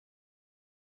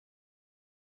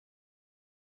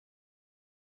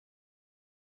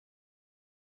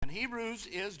And Hebrews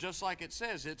is just like it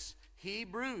says. It's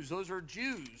Hebrews. Those are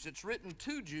Jews. It's written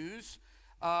to Jews,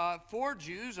 for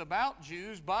Jews, about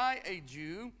Jews, by a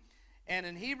Jew. And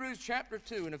in Hebrews chapter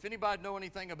 2, and if anybody know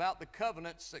anything about the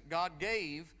covenants that God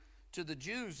gave to the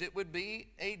Jews, it would be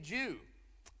a Jew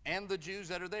and the Jews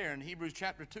that are there. In Hebrews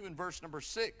chapter 2 and verse number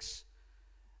 6,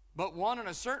 but one in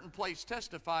a certain place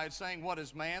testified, saying, what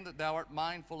is man that thou art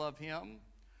mindful of him?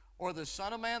 Or the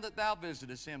son of man that thou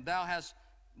visitest him?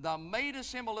 Thou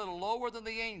madest him a little lower than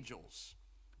the angels.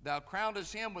 Thou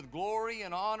crownedest him with glory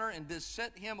and honor, and didst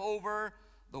set him over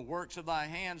the works of thy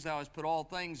hands. Thou hast put all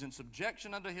things in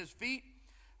subjection under his feet.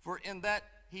 For in that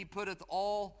he putteth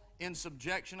all in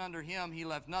subjection under him, he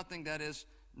left nothing that is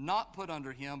not put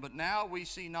under him. But now we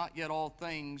see not yet all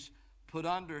things put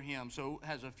under him. So it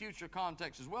has a future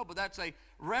context as well, but that's a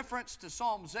reference to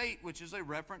Psalms 8, which is a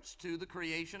reference to the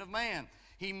creation of man.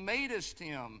 He madest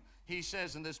him, he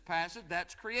says in this passage.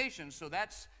 That's creation. So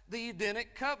that's the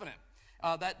Edenic covenant.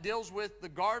 That deals with the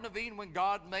Garden of Eden when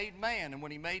God made man. And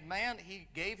when he made man, he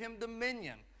gave him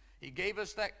dominion. He gave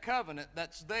us that covenant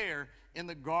that's there in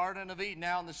the Garden of Eden.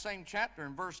 Now in the same chapter,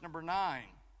 in verse number 9,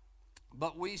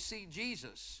 but we see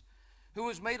Jesus, who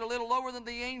was made a little lower than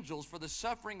the angels for the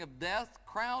suffering of death,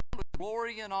 crowned with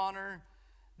glory and honor,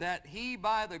 that he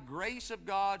by the grace of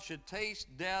God should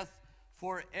taste death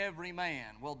for every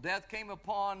man. Well, death came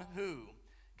upon who?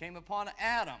 Came upon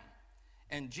Adam.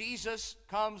 And Jesus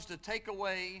comes to take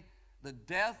away the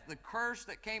death, the curse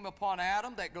that came upon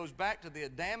Adam. That goes back to the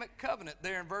Adamic covenant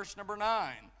there in verse number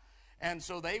 9. And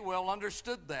so they well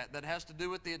understood that. That has to do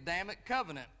with the Adamic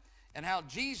covenant and how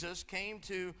Jesus came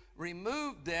to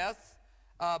remove death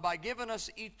by giving us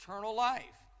eternal life.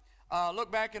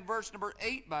 Look back in verse number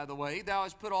 8, by the way. Thou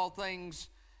hast put all things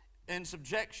in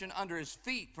subjection under his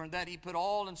feet. For that he put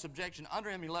all in subjection under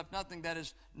him, he left nothing that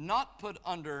is not put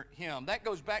under him. That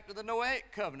goes back to the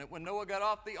Noahic covenant when Noah got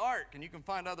off the ark. And you can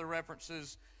find other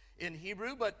references in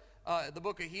Hebrew, but the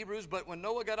book of Hebrews. But when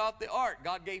Noah got off the ark,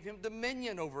 God gave him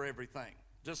dominion over everything,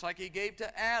 just like he gave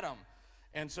to Adam.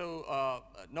 And so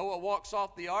Noah walks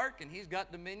off the ark, and he's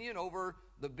got dominion over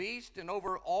the beast and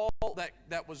over all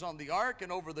that was on the ark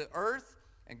and over the earth.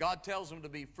 And God tells him to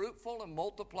be fruitful and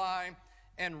multiply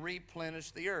and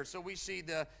replenish the earth. So we see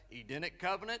the Edenic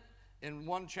covenant in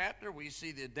one chapter. We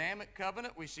see the Adamic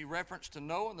covenant. We see reference to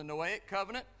Noah and the Noahic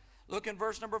covenant. Look in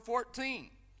verse number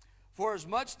 14. For as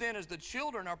much then as the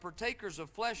children are partakers of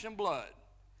flesh and blood,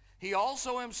 he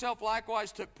also himself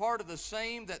likewise took part of the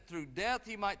same, that through death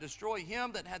he might destroy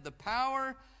him that had the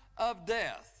power of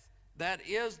death, that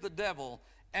is the devil,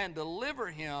 and deliver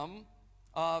him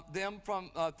them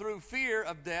from through fear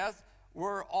of death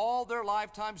were all their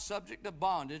lifetime subject to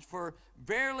bondage. For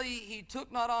verily he took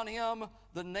not on him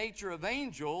the nature of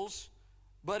angels,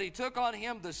 but he took on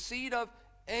him the seed of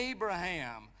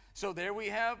Abraham. So there we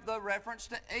have the reference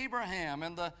to Abraham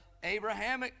and the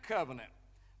Abrahamic covenant.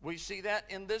 We see that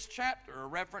in this chapter, a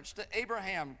reference to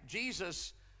Abraham.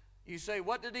 Jesus, you say,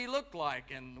 what did he look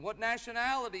like and what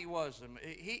nationality was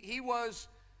he? He was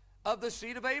of the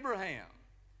seed of Abraham.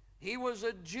 He was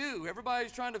a Jew.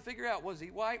 Everybody's trying to figure out, was he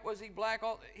white, was he black?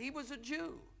 He was a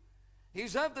Jew.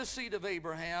 He's of the seed of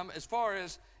Abraham as far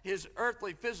as his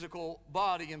earthly physical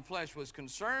body and flesh was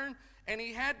concerned, and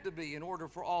he had to be in order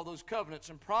for all those covenants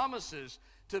and promises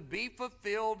to be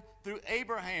fulfilled through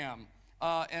Abraham.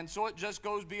 And so it just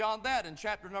goes beyond that in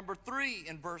chapter number 3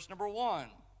 in verse number 1.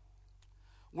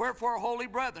 Wherefore, holy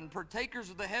brethren, partakers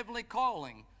of the heavenly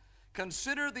calling,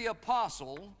 consider the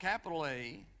apostle, capital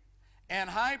A, and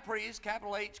high priest,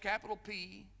 capital H, capital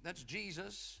P, that's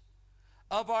Jesus,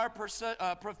 of our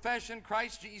profession,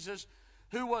 Christ Jesus,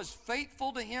 who was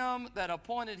faithful to him that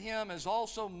appointed him, as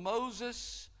also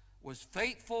Moses was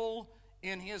faithful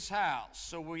in his house.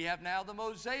 So we have now the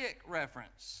Mosaic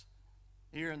reference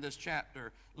here in this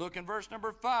chapter. Look in verse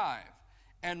number 5.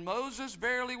 And Moses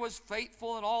verily was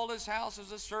faithful in all his house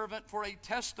as a servant for a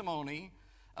testimony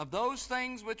of those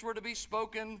things which were to be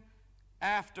spoken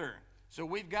after. So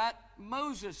we've got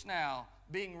Moses now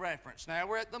being referenced. Now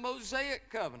we're at the Mosaic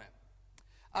covenant.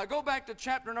 Go back to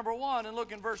chapter number 1 and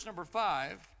look in verse number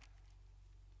 5.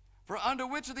 For unto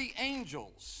which of the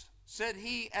angels said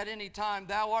he at any time,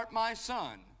 Thou art my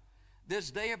son,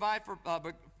 this day have I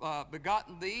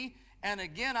begotten thee, and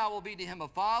again I will be to him a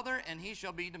father, and he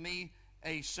shall be to me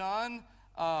a son.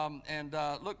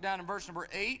 Look down in verse number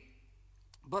 8.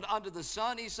 But unto the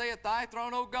Son he saith, Thy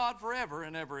throne, O God, forever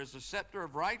and ever, is the scepter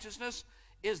of righteousness,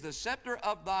 is the scepter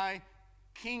of thy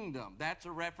kingdom. That's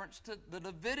a reference to the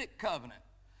Davidic covenant.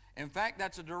 In fact,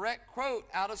 that's a direct quote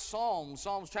out of Psalms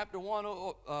chapter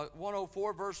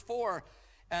 104, verse 4.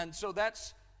 And so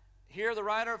that's, here the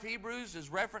writer of Hebrews is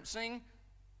referencing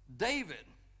David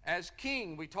as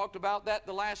king. We talked about that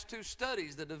the last two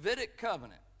studies, the Davidic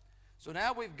covenant. So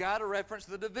now we've got to reference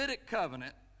the Davidic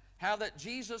covenant, how that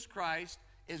Jesus Christ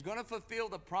is going to fulfill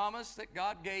the promise that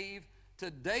God gave to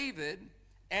David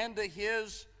and to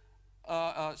his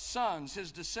sons,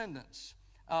 his descendants.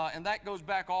 And that goes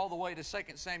back all the way to 2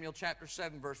 Samuel chapter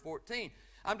 7, verse 14.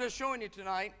 I'm just showing you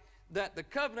tonight that the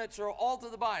covenants are all through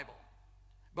the Bible.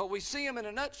 But we see them in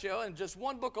a nutshell in just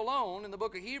one book alone, in the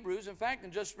book of Hebrews. In fact,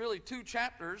 in just really 2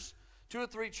 or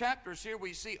 3 chapters here,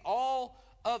 we see all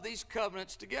of these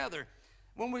covenants together.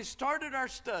 When we started our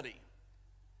study,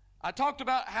 I talked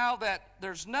about how that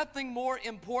there's nothing more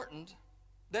important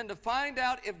than to find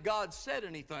out if God said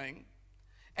anything.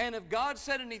 And if God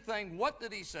said anything, what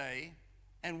did he say?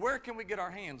 And where can we get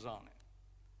our hands on it?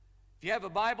 If you have a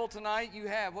Bible tonight, you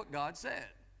have what God said.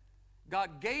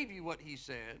 God gave you what he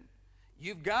said.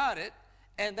 You've got it.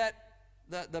 And that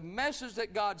the message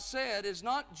that God said is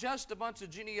not just a bunch of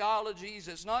genealogies.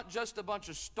 It's not just a bunch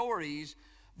of stories.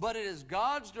 But it is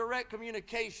God's direct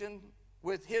communication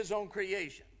with his own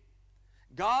creation.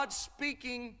 God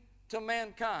speaking to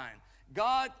mankind.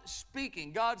 God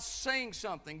speaking. God saying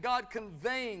something. God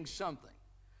conveying something.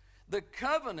 The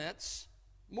covenants,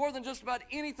 more than just about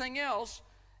anything else,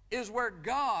 is where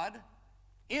God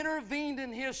intervened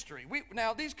in history.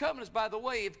 Now, these covenants, by the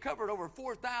way, have covered over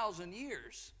 4,000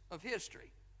 years of history.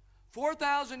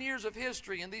 4,000 years of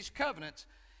history in these covenants,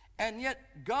 and yet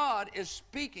God is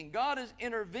speaking. God is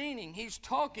intervening. He's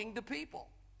talking to people.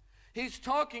 He's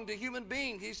talking to human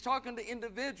beings. He's talking to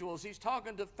individuals. He's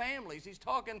talking to families. He's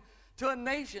talking to a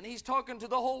nation. He's talking to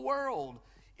the whole world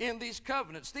in these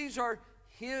covenants. These are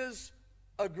his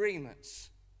agreements.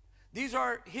 These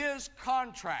are his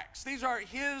contracts. These are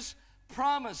his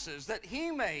promises that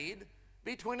he made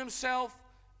between himself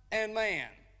and man.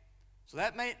 So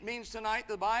that means tonight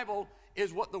the Bible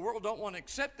is what the world don't want to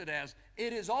accept it as.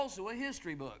 It is also a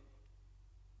history book.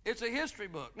 It's a history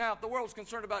book. Now, if the world's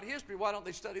concerned about history, why don't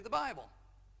they study the Bible?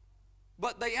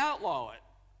 But they outlaw it.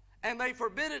 And they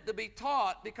forbid it to be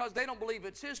taught because they don't believe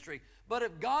it's history. But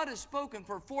if God has spoken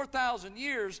for 4,000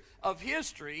 years of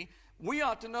history, we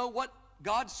ought to know what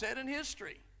God said in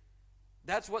history.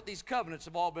 That's what these covenants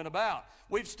have all been about.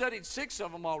 We've studied 6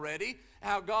 of them already,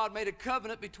 how God made a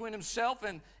covenant between himself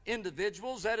and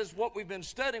individuals. That is what we've been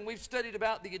studying. We've studied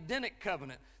about the Edenic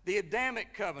covenant, the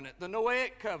Adamic covenant, the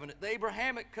Noahic covenant, the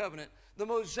Abrahamic covenant, the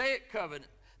Mosaic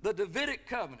covenant, the Davidic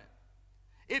covenant.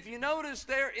 If you notice,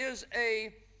 there is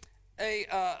a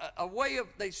way of,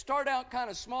 they start out kind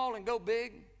of small and go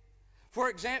big. For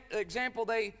example,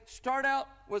 they start out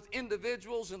with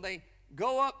individuals and they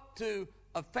go up to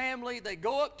a family, they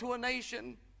go up to a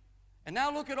nation. And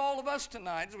now look at all of us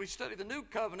tonight as we study the new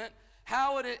covenant,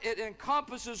 how it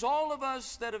encompasses all of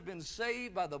us that have been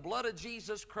saved by the blood of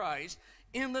Jesus Christ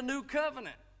in the new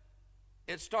covenant.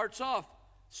 It starts off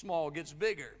small, gets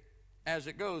bigger as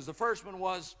it goes. The first one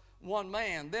was one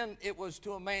man. Then it was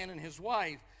to a man and his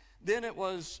wife. Then it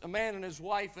was a man and his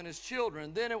wife and his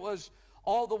children. Then it was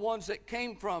all the ones that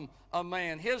came from a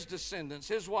man, his descendants,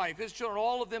 his wife, his children,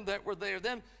 all of them that were there.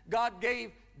 Then God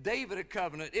gave David a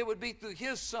covenant. It would be through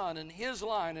his son and his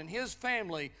line and his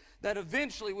family that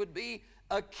eventually would be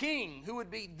a king who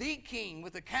would be the king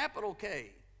with a capital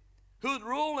K, who would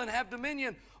rule and have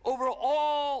dominion over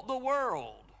all the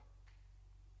world.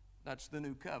 That's the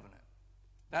new covenant.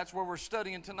 That's where we're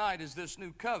studying tonight, is this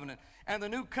new covenant. And the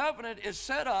new covenant is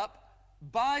set up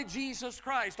by Jesus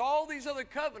Christ. All these other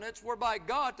covenants were by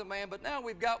God to man, but now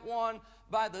we've got one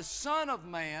by the Son of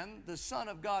Man, the Son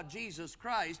of God, Jesus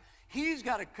Christ. He's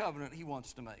got a covenant he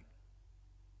wants to make.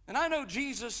 And I know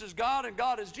Jesus is God and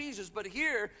God is Jesus, but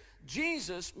here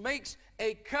Jesus makes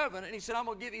a covenant and he said, I'm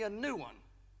going to give you a new one.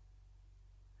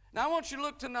 Now I want you to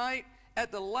look tonight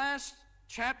at the last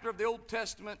chapter of the Old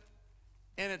Testament,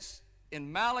 and it's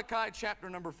in Malachi chapter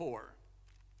number 4.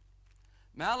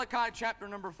 Malachi chapter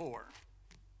number 4.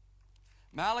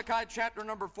 Malachi chapter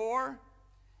number 4,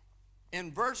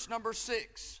 in verse number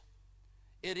 6,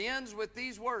 it ends with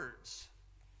these words.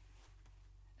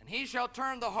 And he shall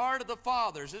turn the heart of the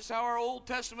fathers, this is how our Old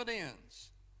Testament ends,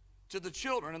 to the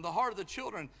children, and the heart of the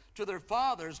children to their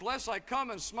fathers, lest I come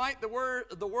and smite the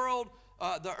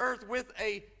earth with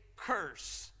a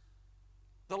curse.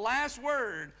 The last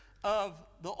word of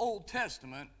the Old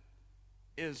Testament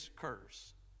is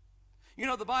curse. You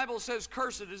know, the Bible says,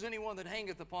 cursed is anyone that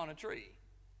hangeth upon a tree.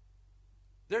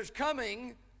 There's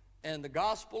coming in the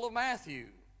Gospel of Matthew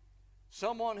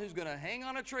someone who's going to hang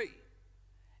on a tree,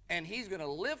 and he's going to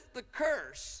lift the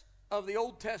curse of the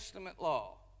Old Testament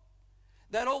law.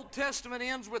 That Old Testament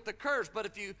ends with the curse,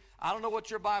 but I don't know what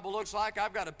your Bible looks like.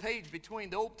 I've got a page between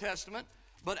the Old Testament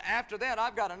But after that,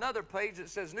 I've got another page that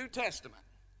says New Testament.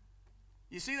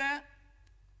 You see that?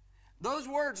 Those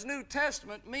words New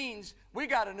Testament means we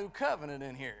got a new covenant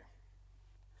in here.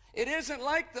 It isn't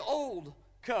like the old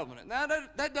covenant. Now,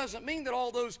 that doesn't mean that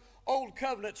all those old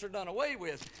covenants are done away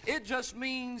with. It just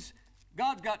means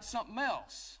God's got something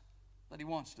else that he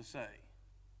wants to say.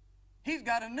 He's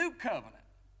got a new covenant.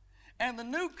 And the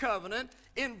new covenant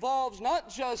involves not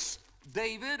just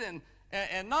David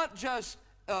and not just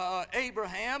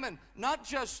Abraham and not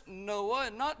just Noah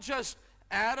and not just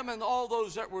Adam and all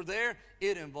those that were there.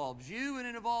 It involves you and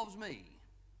it involves me.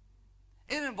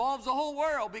 It involves the whole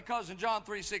world, because in John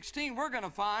 3:16 we're going to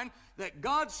find that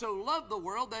God so loved the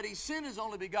world that he sent his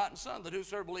only begotten Son, that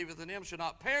whosoever believeth in him shall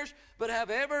not perish but have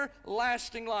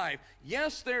everlasting life.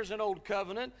 Yes, there's an old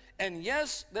covenant, and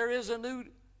yes, there is a new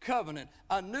covenant,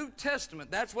 a New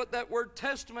Testament. That's what that word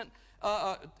testament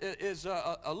is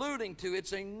alluding to.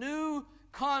 It's a new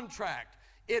contract.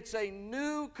 It's a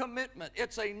new commitment.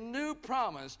 It's a new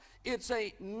promise. It's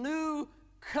a new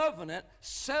covenant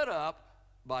set up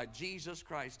by Jesus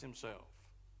Christ himself.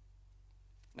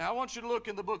 Now, I want you to look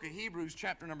in the book of Hebrews,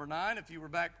 chapter number 9. If you were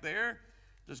back there,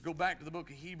 just go back to the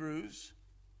book of Hebrews,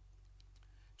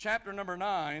 chapter number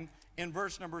 9, in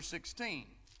verse number 16.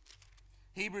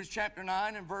 Hebrews chapter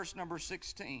 9 and verse number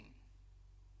 16.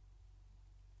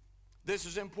 This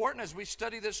is important as we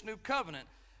study this new covenant.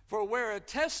 For where a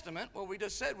testament, well, we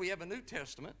just said we have a New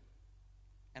Testament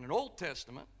and an Old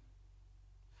Testament.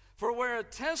 For where a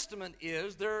testament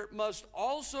is, there must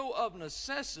also of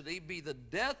necessity be the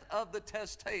death of the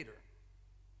testator.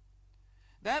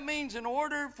 That means in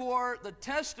order for the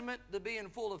testament to be in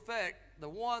full effect, the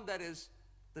one that is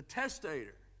the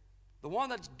testator, the one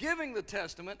that's giving the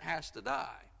testament, has to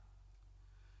die.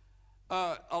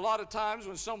 A lot of times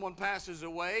when someone passes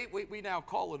away, we now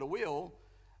call it a will,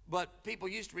 but people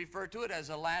used to refer to it as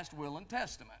a last will and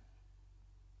testament.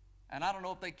 And I don't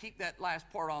know if they keep that last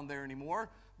part on there anymore,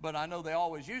 but I know they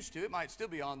always used to. It might still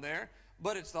be on there.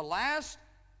 But it's the last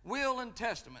will and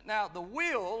testament. Now, the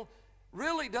will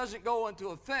really doesn't go into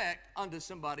effect until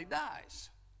somebody dies.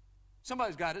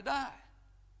 Somebody's got to die.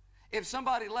 If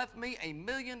somebody left me $1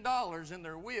 million in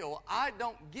their will, I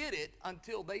don't get it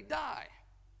until they die.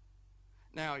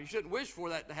 Now, you shouldn't wish for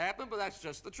that to happen, but that's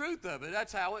just the truth of it.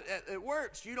 That's how it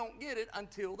works. You don't get it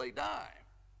until they die.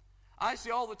 I see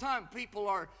all the time people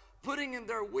are putting in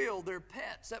their will their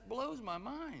pets. That blows my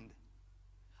mind.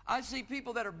 I see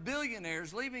people that are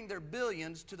billionaires leaving their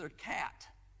billions to their cat.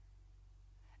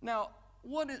 Now,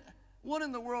 what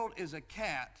in the world is a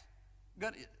cat?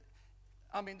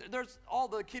 I mean, there's all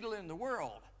the kibble in the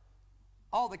world,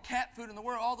 all the cat food in the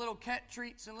world, all the little cat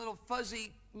treats and little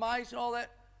fuzzy mice and all that.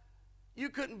 You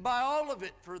couldn't buy all of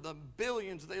it for the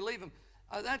billions they leave them.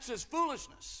 That's just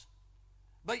foolishness.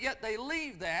 But yet they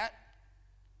leave that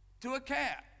to a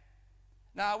cat.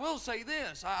 Now, I will say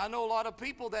this. I know a lot of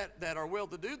people that are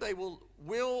well-to-do. They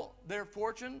will their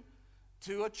fortune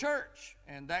to a church,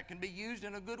 and that can be used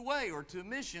in a good way, or to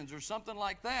missions or something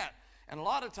like that. And a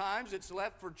lot of times it's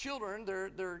left for children,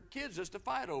 their kids, just to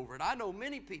fight over it. I know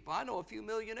many people. I know a few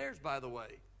millionaires, by the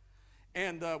way,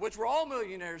 and which we're all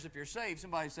millionaires if you're saved.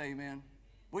 Somebody say amen.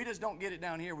 We just don't get it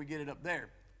down here. We get it up there.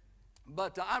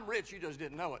 But I'm rich. You just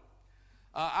didn't know it.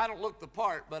 I don't look the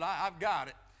part, but I've got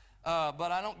it.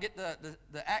 But I don't get to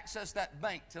access that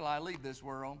bank till I leave this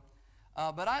world.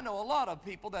 But I know a lot of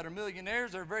people that are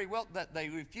millionaires. They're very wealthy, that they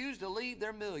refuse to leave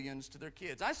their millions to their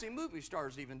kids. I see movie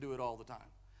stars even do it all the time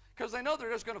because they know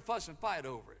they're just going to fuss and fight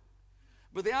over it.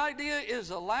 But the idea is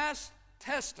the last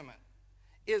testament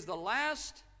is the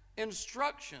last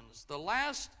instructions, the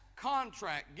last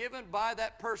contract given by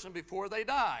that person before they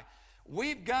die.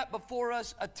 We've got before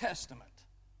us a testament.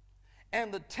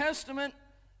 And the testament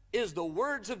is the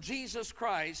words of Jesus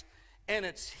Christ, and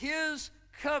it's his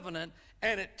covenant,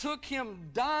 and it took him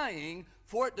dying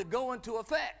for it to go into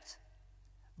effect.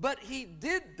 But he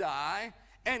did die,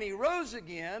 and he rose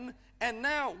again, and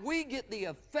now we get the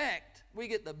effect, we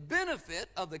get the benefit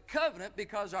of the covenant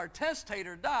because our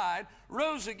testator died,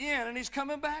 rose again, and he's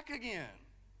coming back again.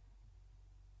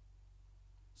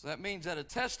 So that means that a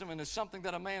testament is something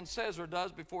that a man says or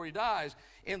does before he dies.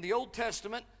 In the Old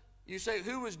Testament, you say,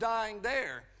 who was dying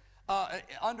there?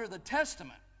 Under the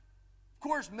Testament. Of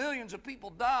course, millions of people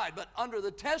died, but under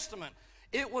the Testament,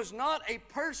 it was not a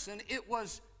person, it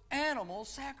was animal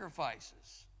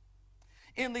sacrifices.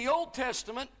 In the Old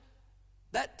Testament,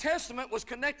 that testament was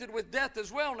connected with death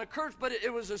as well, and a curse, but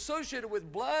it was associated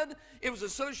with blood, it was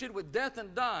associated with death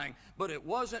and dying, but it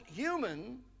wasn't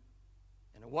human,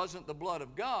 and it wasn't the blood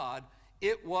of God,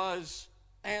 it was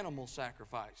animal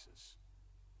sacrifices.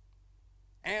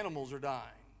 Animals are dying.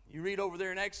 You read over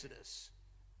there in Exodus,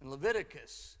 in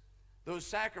Leviticus, those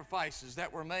sacrifices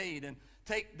that were made, and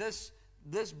take this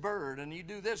bird and you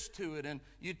do this to it, and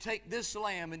you take this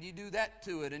lamb and you do that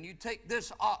to it, and you take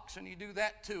this ox and you do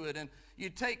that to it, and you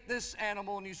take this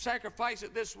animal and you sacrifice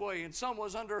it this way, and some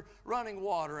was under running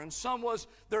water, and some was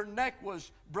their neck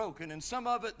was broken, and some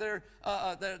of it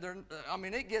I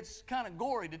mean, it gets kind of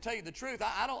gory, to tell you the truth.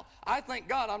 I thank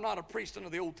God I'm not a priest under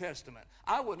the Old Testament.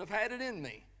 I wouldn't have had it in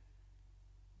me.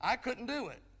 I couldn't do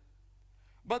it.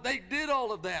 But they did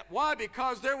all of that. Why?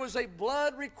 Because there was a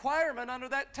blood requirement under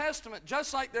that testament,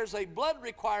 just like there's a blood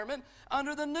requirement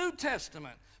under the New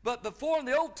Testament. But before in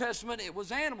the Old Testament, it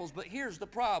was animals. But here's the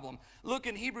problem. Look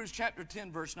in Hebrews chapter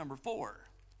 10, verse number 4.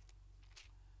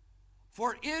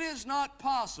 For it is not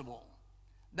possible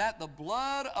that the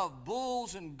blood of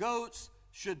bulls and goats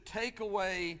should take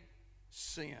away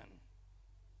sin.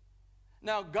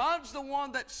 Now, God's the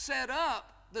one that set up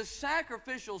the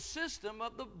sacrificial system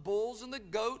of the bulls and the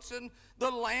goats and the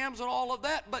lambs and all of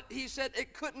that, but he said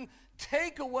it couldn't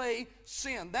take away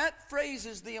sin. That phrase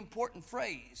is the important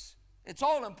phrase. It's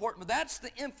all important, but that's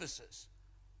the emphasis.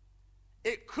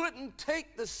 It couldn't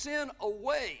take the sin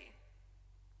away.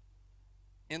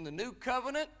 In the new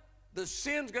covenant, the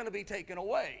sin's going to be taken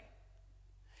away.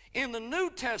 In the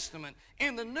New Testament,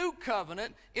 in the new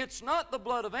covenant, it's not the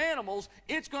blood of animals,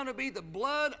 it's going to be the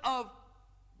blood of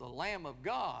the Lamb of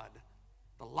God,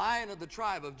 the Lion of the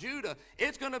tribe of Judah.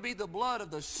 It's going to be the blood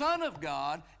of the Son of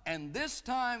God, and this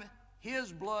time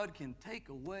his blood can take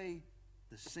away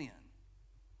the sin.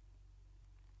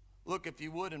 Look, if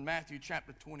you would, in Matthew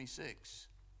chapter 26.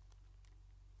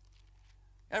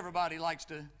 Everybody likes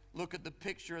to look at the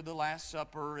picture of the Last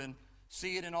Supper and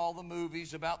see it in all the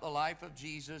movies about the life of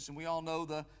Jesus, and we all know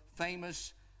the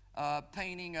famous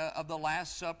painting of the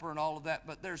Last Supper and all of that,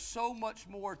 but there's so much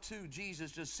more to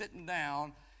Jesus just sitting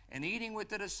down and eating with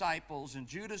the disciples and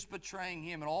Judas betraying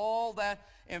him and all that.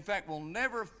 In fact, we'll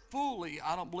never fully,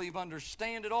 I don't believe,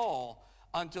 understand it all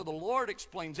until the Lord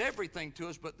explains everything to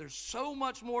us, but there's so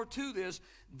much more to this.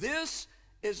 This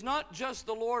is not just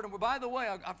the Lord, and by the way,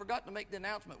 I forgot to make the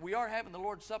announcement. We are having the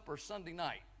Lord's Supper Sunday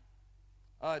night.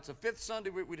 It's a fifth Sunday.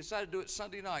 We decided to do it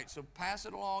Sunday night. So pass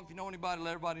it along. If you know anybody,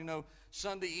 let everybody know.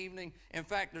 Sunday evening. In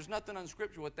fact, there's nothing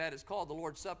unscriptural with that. It's called the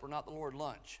Lord's Supper, not the Lord's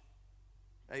lunch.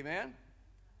 Amen?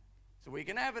 So we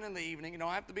can have it in the evening. You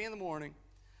don't have to be in the morning.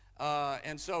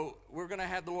 And so we're going to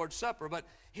have the Lord's Supper. But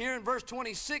here in verse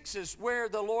 26 is where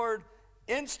the Lord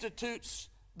institutes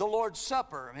the Lord's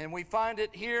Supper. And we find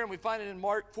it here, and we find it in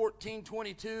Mark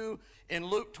 14:22, in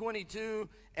Luke 22,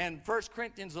 and 1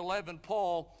 Corinthians 11,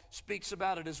 Paul speaks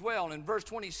about it as well. And in verse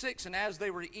 26, and as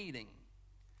they were eating,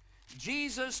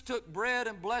 Jesus took bread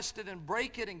and blessed it and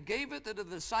brake it and gave it to the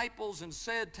disciples and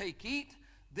said, "Take, eat,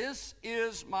 this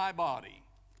is my body."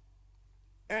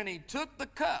 And he took the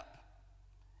cup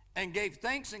and gave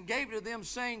thanks and gave it to them,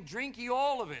 saying, "Drink ye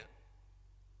all of it.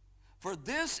 For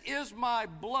this is my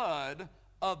blood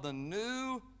of the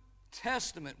New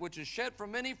Testament, which is shed for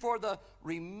many for the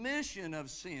remission of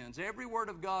sins." Every word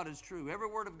of God is true. Every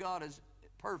word of God is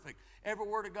perfect. Every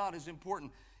word of God is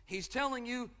important. He's telling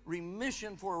you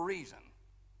remission for a reason.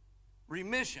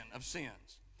 Remission of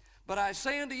sins. "But I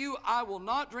say unto you, I will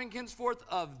not drink henceforth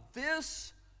of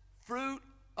this fruit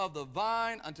of the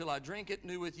vine until I drink it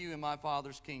new with you in my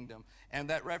Father's kingdom." And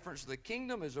that reference to the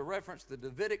kingdom is a reference to the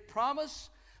Davidic promise.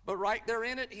 But right there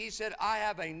in it, he said, I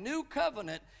have a new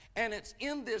covenant, and it's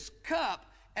in this cup,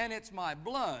 and it's my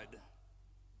blood.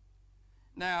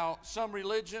 Now, some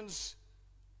religions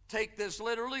take this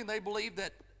literally, and they believe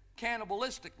that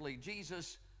cannibalistically,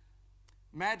 Jesus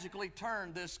magically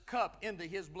turned this cup into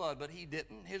his blood, but he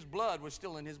didn't. His blood was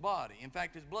still in his body. In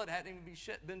fact, his blood hadn't even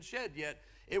been shed yet.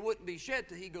 It wouldn't be shed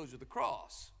till he goes to the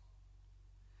cross.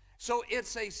 So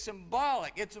it's a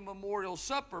symbolic, it's a memorial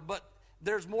supper, but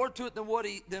there's more to it than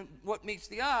what meets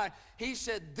the eye. He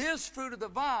said, this fruit of the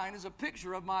vine is a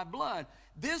picture of my blood.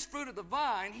 This fruit of the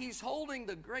vine, he's holding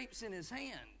the grapes in his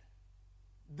hand.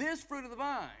 This fruit of the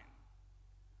vine.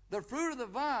 The fruit of the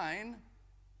vine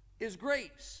is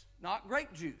grapes, not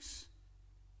grape juice.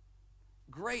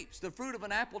 Grapes. The fruit of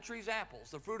an apple tree is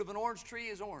apples. The fruit of an orange tree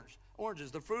is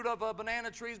oranges. The fruit of a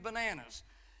banana tree is bananas.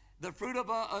 The fruit of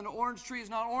an orange tree is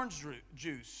not orange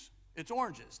juice. It's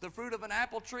oranges. The fruit of an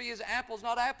apple tree is apples,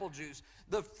 not apple juice.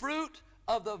 The fruit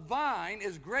of the vine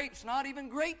is grapes, not even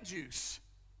grape juice.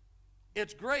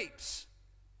 It's grapes.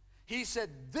 He said,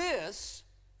 this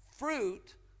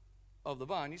fruit of the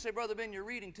vine. You say, Brother Ben, you're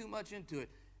reading too much into it.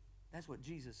 That's what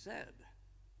Jesus said.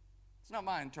 It's not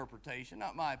my interpretation,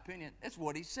 not my opinion. It's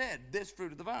what he said, this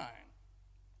fruit of the vine.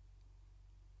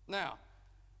 Now,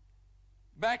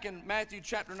 Back in Matthew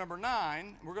chapter number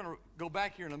 9, we're going to go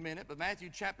back here in a minute, but Matthew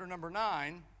chapter number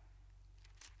 9,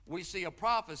 we see a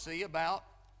prophecy about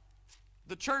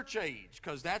the church age,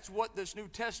 because that's what this New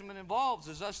Testament involves,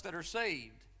 is us that are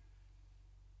saved.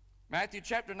 Matthew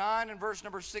chapter 9 and verse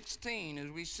number 16, as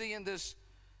we see in this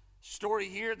story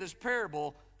here, this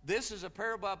parable, this is a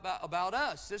parable about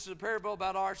us. This is a parable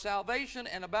about our salvation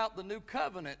and about the new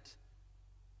covenant.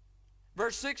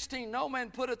 Verse 16, no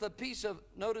man putteth a piece of,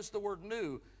 notice the word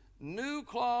new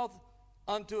cloth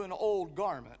unto an old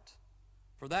garment.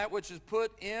 For that which is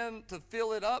put in to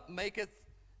fill it up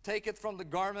taketh from the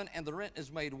garment, and the rent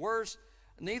is made worse.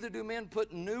 Neither do men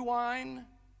put new wine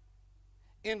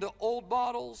into old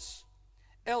bottles,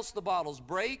 else the bottles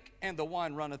break, and the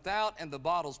wine runneth out, and the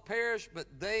bottles perish. But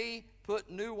they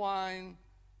put new wine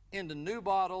into new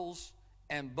bottles,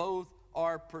 and both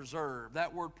are preserved.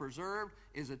 That word preserved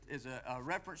is a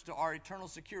reference to our eternal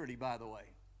security, by the way.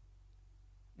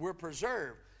 We're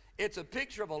preserved. It's a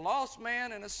picture of a lost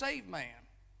man and a saved man.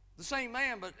 The same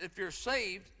man, but if you're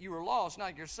saved, you were lost, now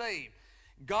you're saved.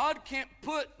 God can't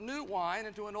put new wine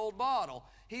into an old bottle.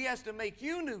 He has to make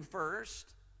you new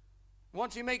first.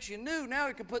 Once he makes you new, now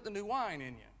he can put the new wine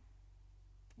in you.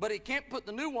 But he can't put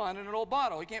the new wine in an old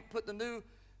bottle. He can't put the new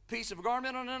piece of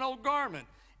garment on an old garment.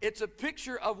 It's a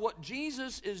picture of what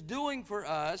Jesus is doing for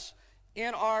us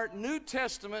in our New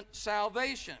Testament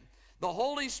salvation. The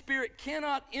Holy Spirit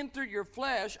cannot enter your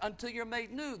flesh until you're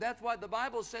made new. That's why the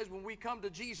Bible says when we come to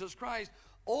Jesus Christ,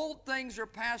 old things are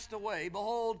passed away.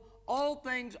 Behold, all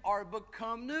things are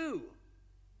become new.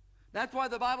 That's why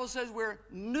the Bible says we're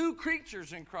new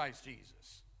creatures in Christ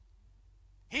Jesus.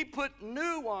 He put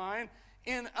new wine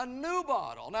in a new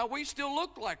bottle. Now, we still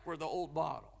look like we're the old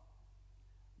bottle.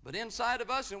 But inside of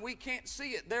us, and we can't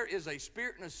see it, there is a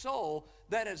spirit and a soul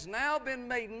that has now been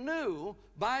made new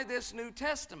by this New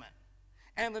Testament.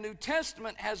 And the New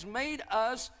Testament has made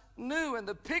us new. And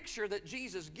the picture that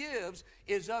Jesus gives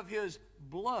is of his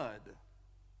blood.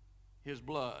 His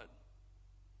blood.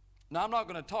 Now, I'm not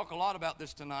going to talk a lot about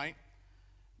this tonight,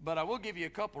 but I will give you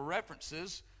a couple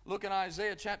references. Look in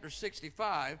Isaiah chapter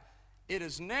 65. It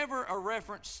is never a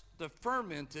reference to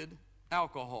fermented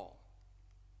alcohol.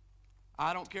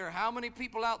 I don't care how many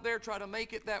people out there try to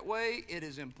make it that way. It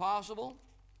is impossible.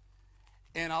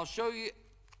 And I'll show you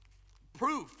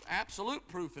proof, absolute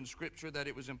proof in Scripture that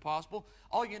it was impossible.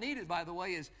 All you needed, by the way,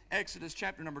 is Exodus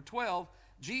chapter number 12.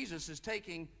 Jesus is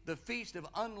taking the feast of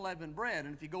unleavened bread.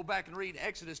 And if you go back and read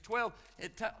Exodus 12,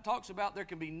 it talks about there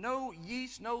can be no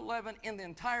yeast, no leaven in the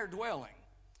entire dwelling.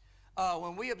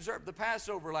 When we observed the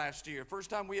Passover last year,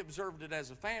 first time we observed it as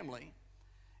a family,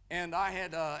 and I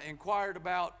had inquired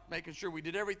about making sure we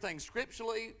did everything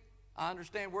scripturally. I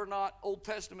understand we're not Old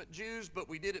Testament Jews, but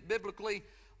we did it biblically,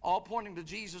 all pointing to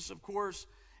Jesus, of course,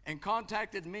 and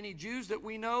contacted many Jews that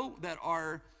we know that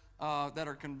are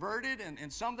converted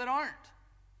and some that aren't.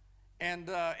 And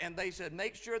they said,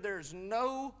 make sure there's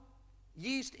no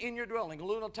yeast in your dwelling.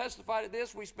 Luna testified to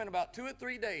this. We spent about 2 or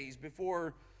 3 days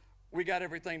before we got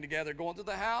everything together, going to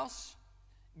the house,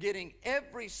 getting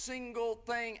every single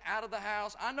thing out of the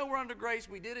house. I know we're under grace.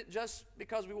 We did it just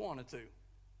because we wanted to.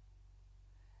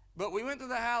 But we went to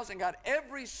the house and got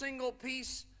every single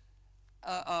piece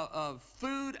of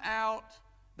food out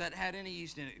that had any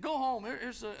yeast in it. Go home.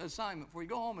 Here's an assignment for you.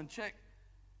 Go home and check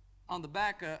on the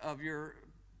back of your,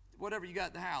 whatever you got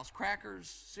at the house, crackers,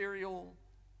 cereal,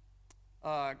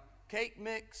 cake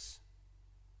mix.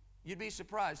 You'd be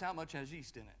surprised how much has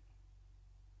yeast in it.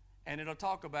 And it'll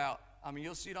talk about,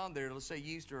 you'll see it on there. It'll say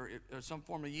yeast or some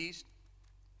form of yeast.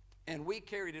 And we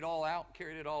carried it all out,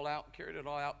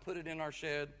 put it in our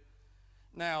shed.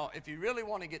 Now, if you really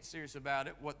want to get serious about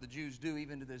it, what the Jews do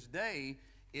even to this day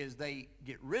is they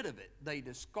get rid of it. They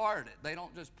discard it. They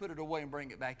don't just put it away and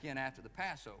bring it back in after the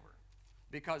Passover.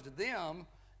 Because to them,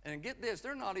 and get this,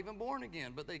 they're not even born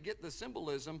again, but they get the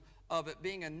symbolism of it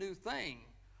being a new thing.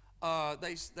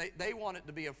 They want it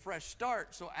to be a fresh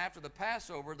start, so after the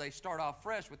Passover, they start off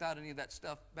fresh without any of that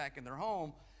stuff back in their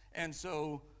home. And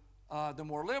so the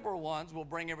more liberal ones will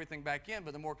bring everything back in,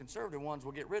 but the more conservative ones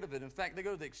will get rid of it. In fact, they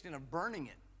go to the extent of burning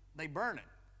it. They burn it.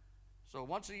 So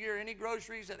once a year, any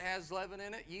groceries that has leaven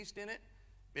in it, yeast in it,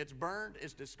 it's burned,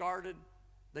 it's discarded,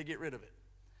 they get rid of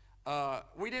it.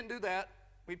 We didn't do that.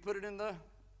 We put it in the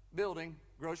building.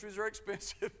 Groceries are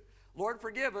expensive. Lord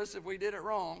forgive us if we did it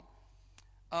wrong.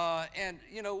 And,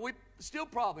 we still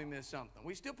probably missed something.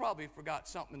 We still probably forgot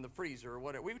something in the freezer or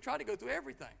whatever. We try to go through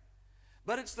everything.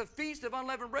 But it's the Feast of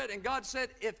Unleavened Bread. And God said,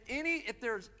 if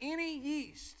there's any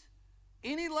yeast,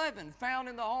 any leaven found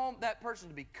in the home, that person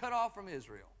to be cut off from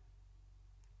Israel.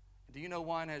 Do you know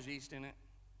wine has yeast in it?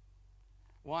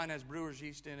 Wine has brewer's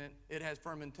yeast in it. It has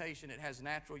fermentation. It has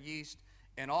natural yeast.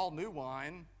 And all new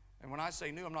wine, and when I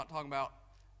say new, I'm talking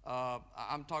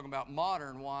about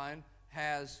modern wine,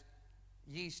 has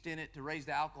yeast in it to raise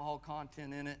the alcohol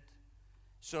content in it.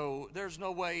 So there's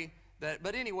no way that,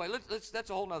 but anyway, that's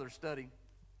a whole other study.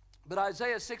 But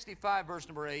Isaiah 65, verse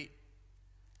number 8.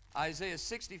 Isaiah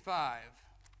 65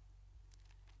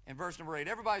 and verse number 8.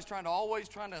 Everybody's always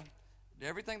trying to do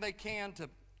everything they can to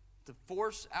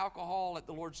force alcohol at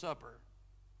the Lord's Supper.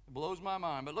 It blows my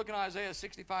mind. But look at Isaiah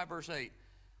 65, verse 8.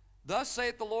 Thus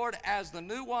saith the Lord, as the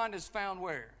new wine is found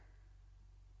where?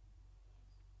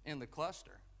 In the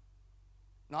cluster.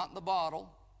 Not in the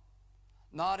bottle.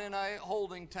 Not in a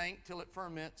holding tank till it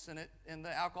ferments and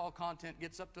the alcohol content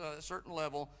gets up to a certain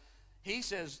level. He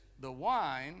says the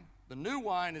wine, the new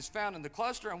wine, is found in the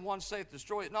cluster, and one saith,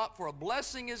 destroy it not, for a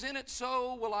blessing is in it,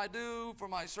 so will I do for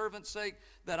my servant's sake,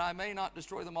 that I may not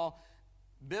destroy them all.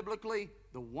 Biblically,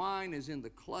 the wine is in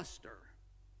the cluster.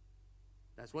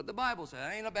 That's what the Bible says.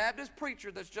 I ain't a Baptist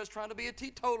preacher that's just trying to be a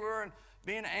teetotaler and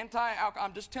being anti-alcohol.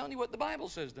 I'm just telling you what the Bible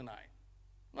says tonight.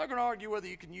 I'm not going to argue whether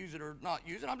you can use it or not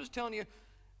use it. I'm just telling you,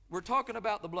 we're talking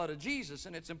about the blood of Jesus,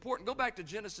 and it's important. Go back to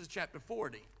Genesis chapter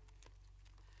 40.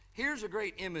 Here's a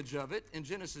great image of it in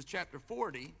Genesis chapter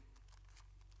 40.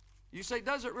 You say,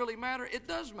 does it really matter? It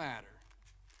does matter.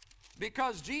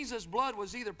 Because Jesus' blood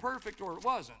was either perfect or it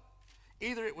wasn't.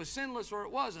 Either it was sinless or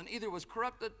it wasn't. Either it was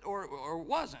corrupted or it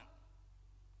wasn't.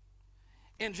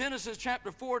 In Genesis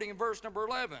chapter 40 and verse number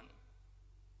 11,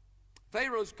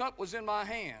 Pharaoh's cup was in my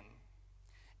hand.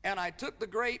 And I took the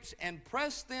grapes and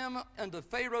pressed them into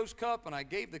Pharaoh's cup, and I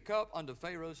gave the cup unto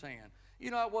Pharaoh's hand. You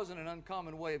know, it wasn't an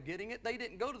uncommon way of getting it. They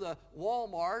didn't go to the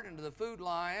Walmart and to the Food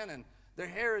Lion and the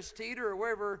Harris Teeter or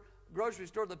wherever grocery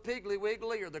store, the Piggly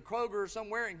Wiggly or the Kroger or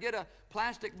somewhere, and get a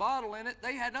plastic bottle in it.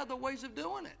 They had other ways of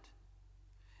doing it.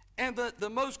 And the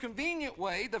most convenient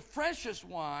way, the freshest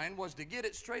wine, was to get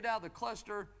it straight out of the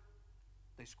cluster.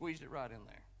 They squeezed it right in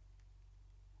there.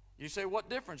 You say, what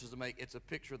difference does it make? It's a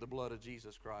picture of the blood of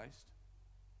Jesus Christ.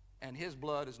 And his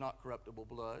blood is not corruptible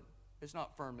blood. It's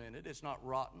not fermented. It's not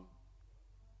rotten.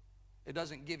 It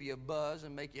doesn't give you a buzz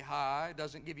and make you high. It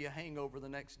doesn't give you a hangover the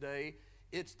next day.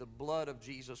 It's the blood of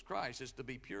Jesus Christ. It's to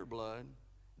be pure blood.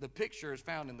 The picture is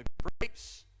found in the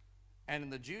grapes and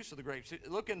in the juice of the grapes.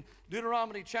 Look in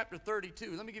Deuteronomy chapter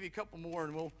 32. Let me give you a couple more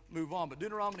and we'll move on. But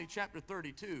Deuteronomy chapter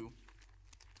 32.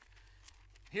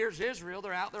 Here's Israel.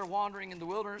 They're out there wandering in the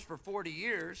wilderness for 40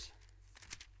 years.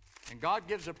 And God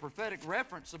gives a prophetic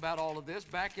reference about all of this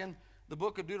back in the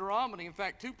book of Deuteronomy. In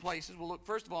fact, two places. We'll look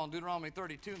first of all in Deuteronomy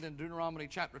 32 and then Deuteronomy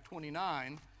chapter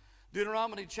 29.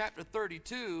 Deuteronomy chapter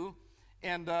 32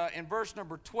 and in verse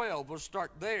number 12. We'll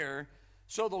start there.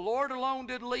 So the Lord alone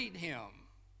did lead him,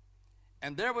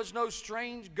 and there was no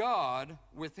strange God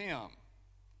with him.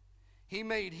 He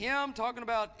made him, talking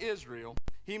about Israel,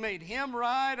 he made him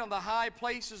ride on the high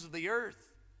places of the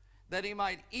earth, that he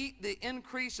might eat the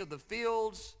increase of the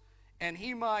fields, and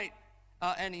he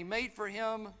made for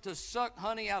him to suck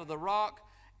honey out of the rock,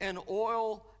 and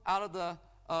oil out of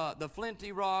the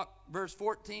flinty rock. Verse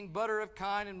 14, butter of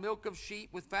kine and milk of sheep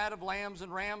with fat of lambs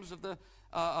and rams of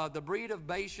the breed of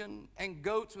Bashan, and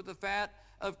goats with the fat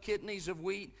of kidneys of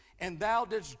wheat. And thou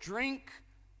didst drink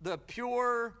the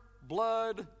pure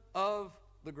blood of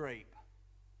the grape.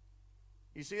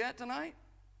 You see that tonight?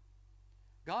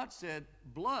 God said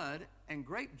blood and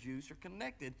grape juice are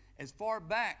connected as far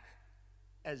back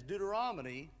as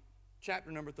Deuteronomy chapter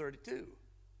number 32.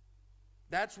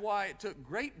 That's why it took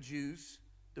grape juice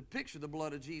to picture the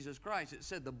blood of Jesus Christ. It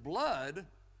said the blood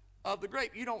of the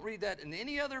grape. You don't read that in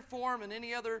any other form, in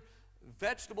any other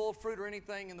vegetable, fruit, or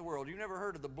anything in the world. You've never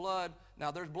heard of the blood.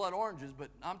 Now, there's blood oranges, but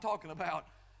I'm talking about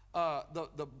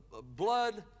the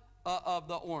blood of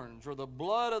the orange, or the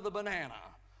blood of the banana,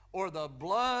 or the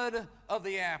blood of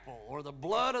the apple, or the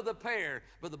blood of the pear.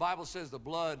 But the Bible says the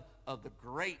blood of the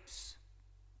grapes.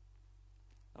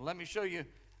 Now, let me show you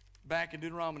back in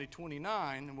Deuteronomy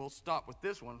 29, and we'll stop with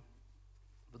this one.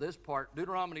 For this part,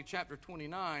 Deuteronomy chapter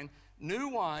 29, new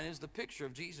wine is the picture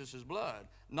of Jesus' blood,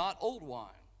 not old wine.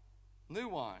 New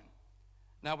wine.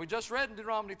 Now, we just read in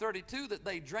Deuteronomy 32 that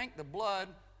they drank the blood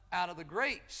out of the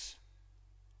grapes.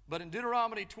 But in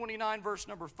Deuteronomy 29, verse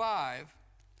number 5,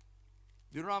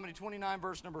 Deuteronomy 29,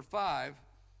 verse number 5,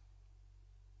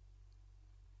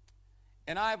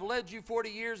 and I have led you 40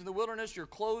 years in the wilderness. Your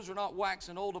clothes are not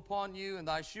waxen old upon you, and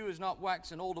thy shoe is not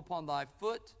waxen old upon thy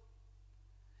foot.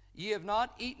 Ye have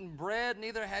not eaten bread,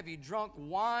 neither have ye drunk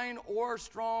wine or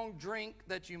strong drink,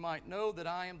 that you might know that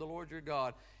I am the Lord your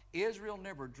God. Israel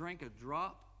never drank a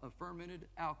drop of fermented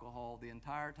alcohol the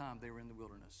entire time they were in the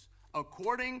wilderness.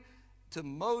 According to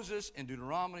Moses in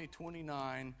Deuteronomy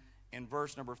 29 in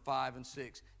verse number 5 and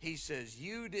 6. He says,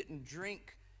 you didn't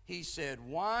drink, he said,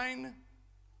 wine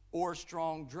or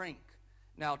strong drink.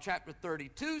 Now, chapter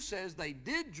 32 says they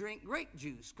did drink grape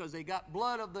juice because they got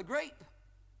blood of the grape.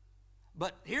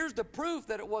 But here's the proof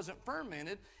that it wasn't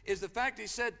fermented, is the fact he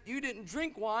said you didn't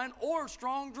drink wine or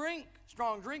strong drink.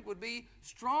 Strong drink would be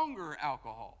stronger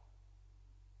alcohol.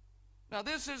 Now,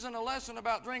 this isn't a lesson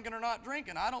about drinking or not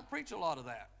drinking. I don't preach a lot of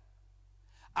that.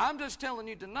 I'm just telling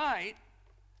you tonight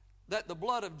that the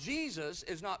blood of Jesus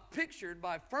is not pictured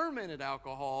by fermented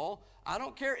alcohol. I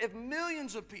don't care if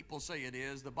millions of people say it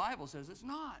is. The Bible says it's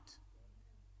not.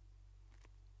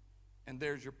 And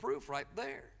there's your proof right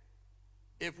there.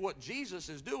 If what Jesus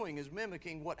is doing is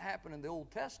mimicking what happened in the Old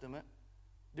Testament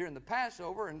during the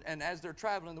Passover and as they're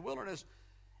traveling in the wilderness,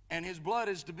 and his blood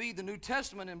is to be the New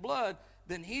Testament in blood,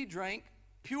 then he drank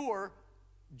pure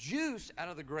juice out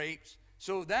of the grapes.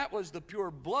 So that was the pure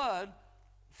blood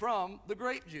from the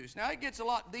grape juice. Now, it gets a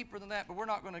lot deeper than that, but we're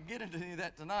not going to get into any of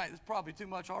that tonight. It's probably too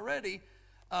much already,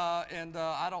 and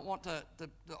I don't want to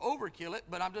overkill it,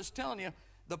 but I'm just telling you,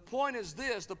 the point is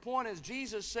this. The point is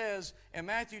Jesus says in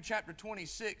Matthew chapter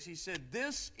 26, he said,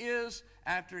 this is,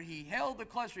 after he held the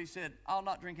cluster, he said, I'll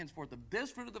not drink henceforth of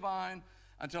this fruit of the vine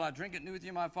until I drink it new with you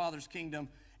in my Father's kingdom.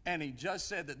 And he just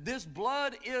said that this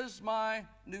blood is my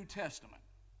New Testament.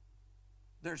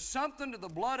 There's something to the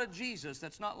blood of Jesus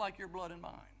that's not like your blood and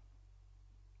mine.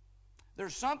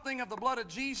 There's something of the blood of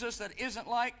Jesus that isn't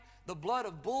like the blood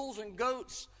of bulls and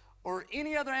goats or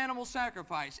any other animal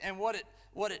sacrifice. And what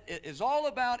it is all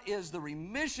about is the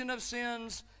remission of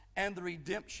sins and the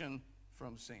redemption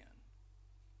from sin.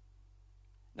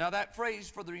 Now, that phrase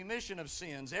for the remission of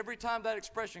sins, every time that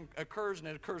expression occurs, and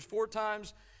it occurs 4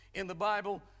 times in the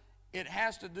Bible, it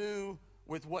has to do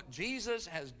with what Jesus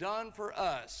has done for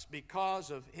us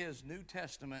because of his New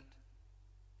Testament,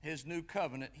 his new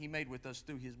covenant he made with us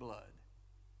through his blood.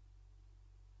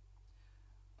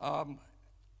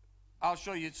 I'll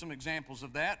show you some examples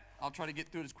of that. I'll try to get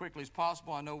through it as quickly as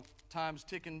possible. I know time's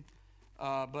ticking,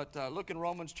 but look in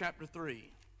Romans chapter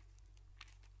 3.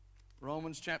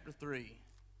 Romans chapter 3.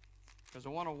 Because I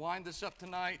want to wind this up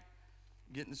tonight,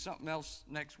 get into something else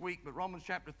next week. But Romans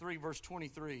chapter 3, verse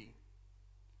 23.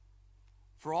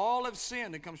 For all have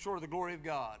sinned and come short of the glory of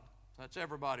God. That's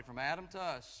everybody from Adam to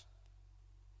us.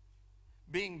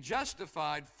 Being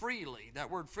justified freely.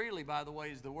 That word freely, by the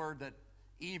way, is the word that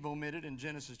Eve omitted in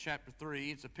Genesis chapter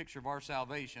 3. It's a picture of our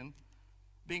salvation.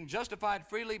 Being justified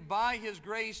freely by his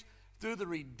grace through the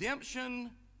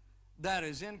redemption that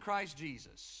is in Christ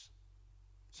Jesus.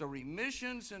 So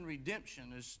remissions and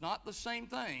redemption is not the same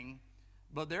thing,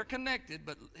 but they're connected.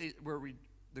 But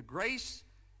the grace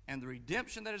and the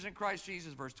redemption that is in Christ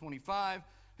Jesus, verse 25,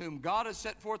 whom God has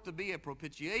set forth to be a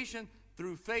propitiation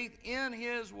through faith in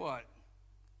his what?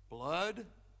 Blood,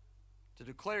 to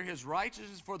declare his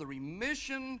righteousness for the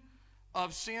remission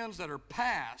of sins that are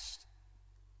past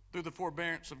through the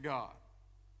forbearance of God.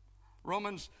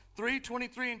 Romans 3,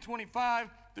 23 and 25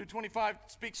 through 25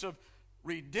 speaks of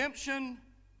redemption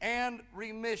and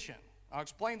remission. I'll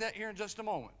explain that here in just a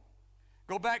moment.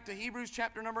 Go back to Hebrews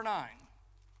chapter number 9.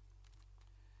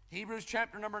 Hebrews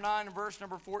chapter number 9 and verse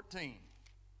number 14.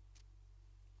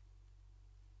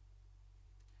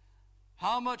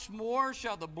 How much more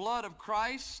shall the blood of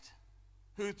Christ,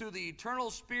 who through the eternal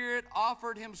Spirit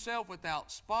offered himself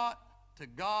without spot to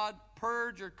God,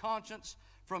 purge your conscience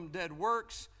from dead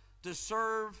works to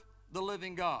serve the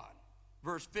living God.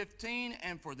 Verse 15,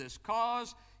 and for this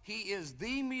cause he is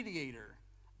the mediator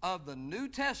of the New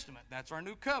Testament. That's our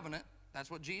new covenant. That's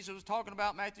what Jesus was talking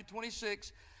about in Matthew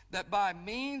 26, that by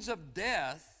means of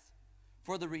death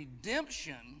for the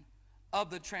redemption of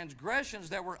the transgressions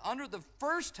that were under the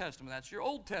first testament, that's your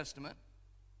Old Testament,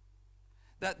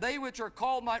 that they which are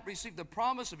called might receive the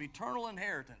promise of eternal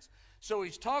inheritance. So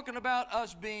he's talking about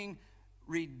us being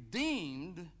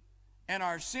redeemed and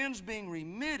our sins being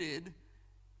remitted,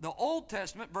 the Old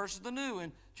Testament versus the New.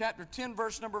 In chapter 10,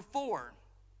 verse number 4.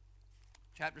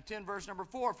 Chapter 10, verse number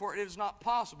 4, for it is not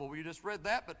possible. We just read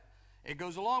that, but it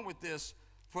goes along with this,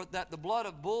 for that the blood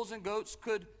of bulls and goats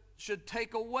should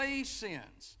take away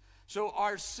sins. So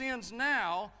our sins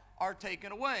now are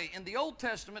taken away. In the Old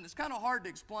Testament, it's kind of hard to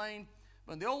explain,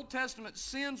 but in the Old Testament,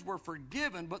 sins were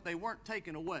forgiven, but they weren't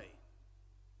taken away.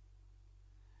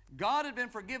 God had been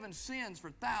forgiven sins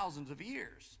for thousands of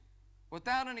years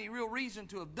without any real reason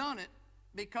to have done it,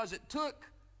 because it took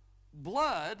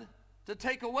blood to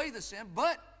take away the sin.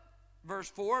 But verse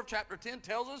 4 of chapter 10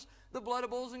 tells us the blood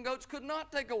of bulls and goats could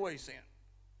not take away sin.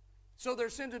 So their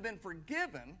sins had been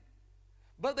forgiven,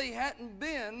 but they hadn't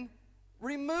been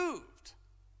removed.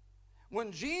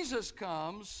 When Jesus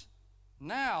comes,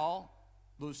 now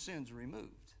those sins are removed.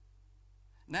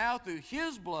 Now through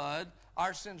his blood,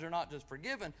 our sins are not just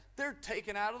forgiven, they're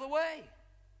taken out of the way.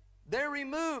 They're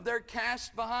removed. They're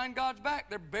cast behind God's back.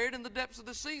 They're buried in the depths of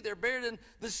the sea. They're buried in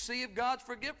the sea of God's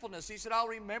forgetfulness. He said, I'll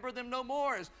remember them no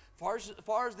more. As far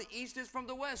as the east is from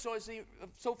the west,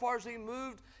 so far as he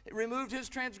removed his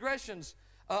transgressions,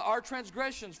 our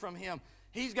transgressions from him.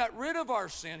 He's got rid of our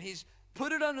sin. He's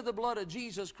put it under the blood of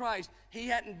Jesus Christ. He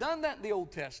hadn't done that in the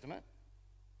Old Testament,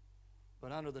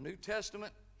 but under the New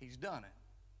Testament, he's done it.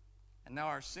 And now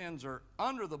our sins are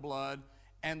under the blood,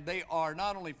 and they are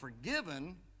not only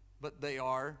forgiven, but they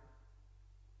are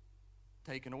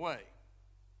taken away.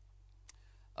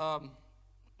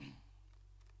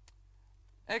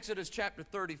 Exodus chapter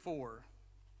 34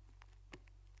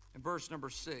 and verse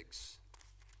number 6.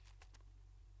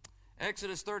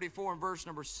 Exodus 34 and verse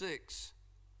number 6.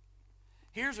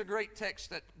 Here's a great text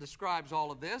that describes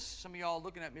all of this. Some of y'all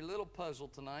looking at me a little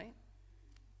puzzled tonight.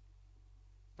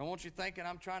 Don't want you thinking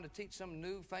I'm trying to teach some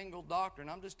newfangled doctrine.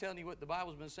 I'm just telling you what the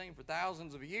Bible's been saying for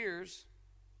thousands of years.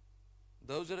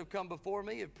 Those that have come before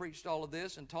me have preached all of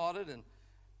this and taught it, and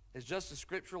it's just as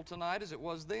scriptural tonight as it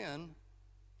was then.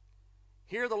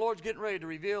 Here the Lord's getting ready to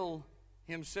reveal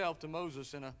himself to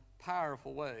Moses in a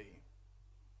powerful way.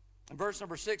 In verse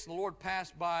number 6, the Lord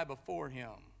passed by before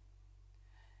him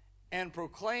and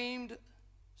proclaimed,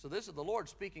 so this is the Lord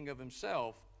speaking of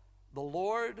himself, the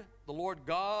Lord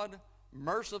God,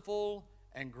 merciful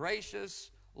and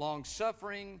gracious,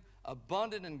 long-suffering,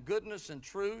 abundant in goodness and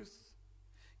truth,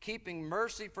 keeping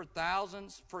mercy for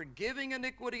thousands, forgiving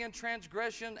iniquity and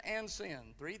transgression and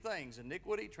sin. Three things: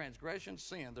 iniquity, transgression,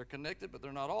 sin. They're connected, but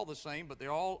they're not all the same, but they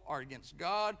all are against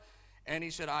God. And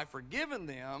he said, I've forgiven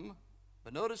them.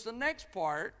 But notice the next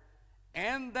part,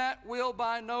 and that will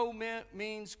by no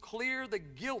means clear the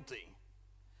guilty,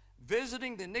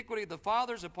 visiting the iniquity of the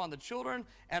fathers upon the children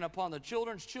and upon the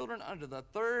children's children unto the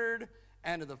third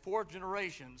and to the fourth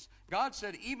generations. God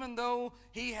said even though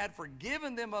he had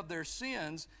forgiven them of their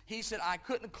sins, he said I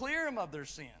couldn't clear them of their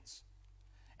sins.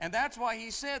 And that's why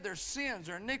he said their sins,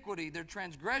 their iniquity, their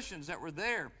transgressions that were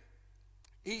there,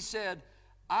 he said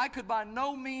I could by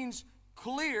no means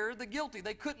clear the guilty.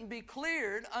 They couldn't be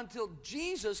cleared until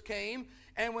Jesus came,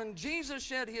 and when Jesus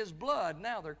shed his blood,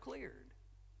 now they're cleared.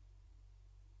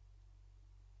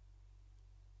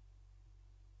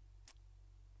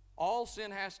 All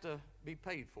sin has to be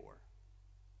paid for.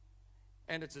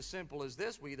 And it's as simple as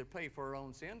this. We either pay for our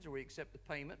own sins or we accept the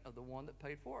payment of the one that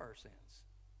paid for our sins.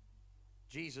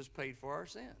 Jesus paid for our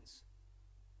sins.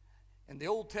 In the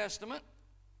Old Testament,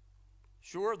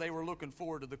 sure, they were looking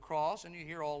forward to the cross, and you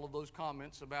hear all of those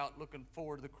comments about looking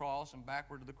forward to the cross and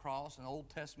backward to the cross in the Old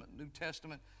Testament, New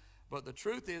Testament. But the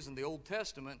truth is, in the Old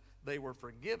Testament, they were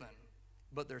forgiven,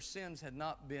 but their sins had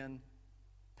not been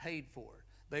paid for.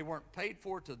 They weren't paid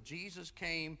for till Jesus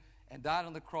came and died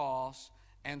on the cross.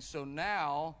 And so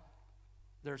now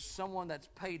there's someone that's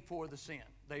paid for the sin.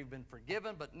 They've been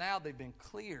forgiven, but now they've been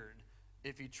cleared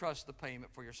if you trust the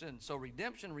payment for your sins. So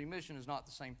redemption and remission is not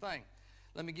the same thing.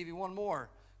 Let me give you one more.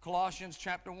 Colossians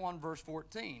chapter 1, verse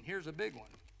 14. Here's a big one.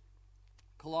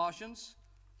 Galatians,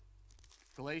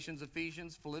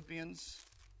 Ephesians, Philippians,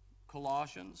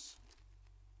 Colossians,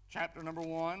 chapter number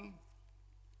 1.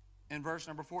 In verse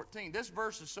number 14. This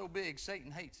verse is so big,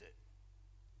 Satan hates it.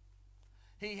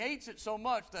 He hates it so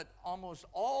much that almost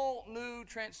all new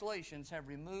translations have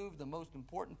removed the most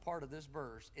important part of this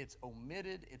verse. It's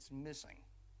omitted, it's missing.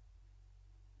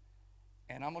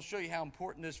 And I'm going to show you how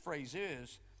important this phrase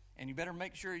is, and you better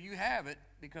make sure you have it,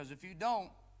 because if you don't,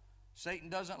 Satan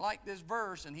doesn't like this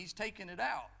verse, and he's taking it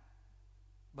out.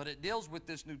 But it deals with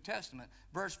this New Testament.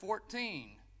 Verse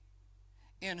 14,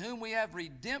 in whom we have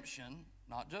redemption,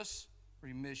 not just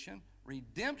remission,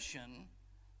 redemption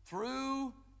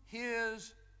through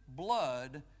his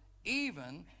blood,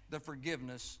 even the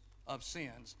forgiveness of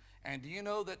sins. And do you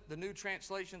know that the new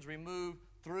translations remove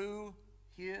through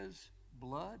his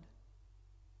blood?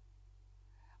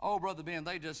 Oh, Brother Ben,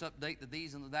 they just update the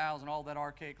these and the thous and all that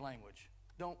archaic language.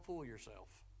 Don't fool yourself.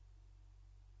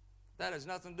 That has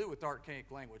nothing to do with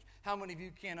archaic language. How many of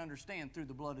you can't understand through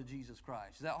the blood of Jesus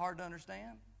Christ? Is that hard to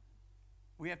understand?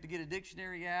 We have to get a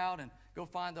dictionary out and go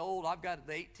find the old, I've got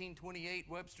the 1828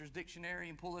 Webster's Dictionary,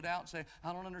 and pull it out and say,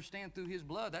 I don't understand through his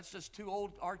blood. That's just too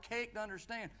old, archaic to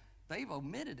understand. They've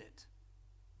omitted it.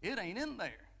 It ain't in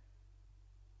there.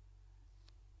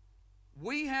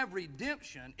 We have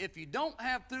redemption. If you don't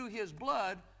have through his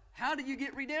blood, how do you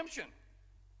get redemption?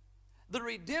 The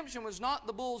redemption was not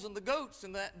the bulls and the goats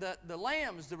and the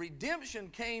lambs. The redemption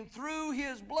came through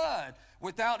His blood.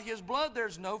 Without His blood,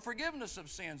 there's no forgiveness of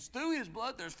sins. Through His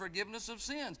blood, there's forgiveness of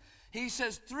sins. He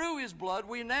says through His blood,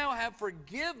 we now have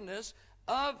forgiveness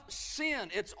of sin.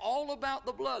 It's all about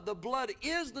the blood. The blood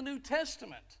is the New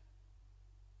Testament.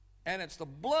 And it's the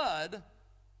blood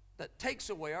that takes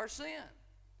away our sin.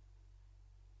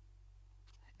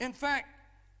 In fact,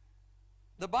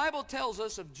 the Bible tells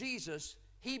us of Jesus,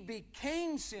 He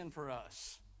became sin for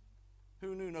us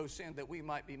who knew no sin, that we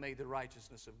might be made the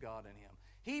righteousness of God in Him.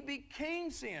 He became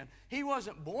sin. He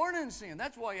wasn't born in sin.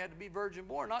 That's why He had to be virgin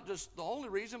born. Not just the only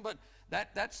reason, but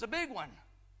that's the big one.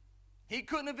 He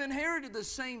couldn't have inherited the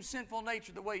same sinful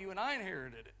nature the way you and I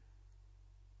inherited it.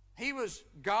 He was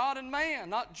God and man,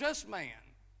 not just man.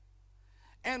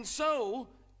 And so,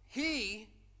 He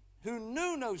who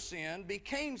knew no sin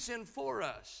became sin for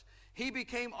us. He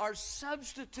became our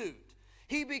substitute.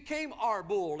 He became our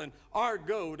bull and our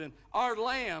goat and our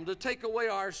lamb to take away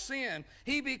our sin.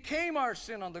 He became our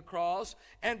sin on the cross,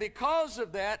 and because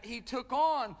of that, He took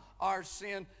on our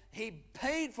sin. He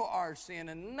paid for our sin,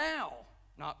 and now,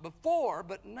 not before,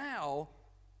 but now,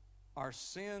 our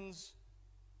sins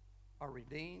are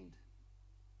redeemed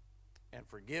and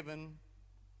forgiven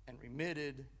and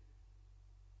remitted,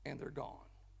 and they're gone.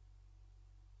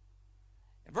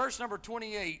 In verse number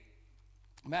 28,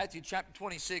 Matthew chapter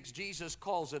 26, Jesus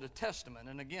calls it a testament.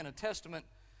 And again, a testament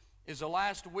is a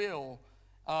last will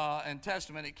and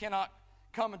testament. It cannot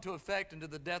come into effect until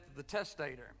the death of the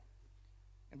testator.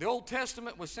 And the Old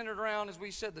Testament was centered around, as we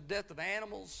said, the death of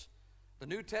animals. The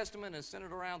New Testament is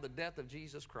centered around the death of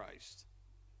Jesus Christ.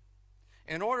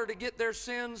 In order to get their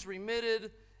sins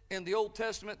remitted in the Old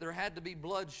Testament, there had to be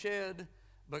blood shed.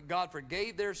 But God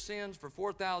forgave their sins for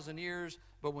 4,000 years.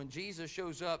 But when Jesus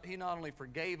shows up, He not only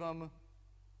forgave them,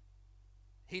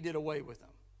 He did away with them.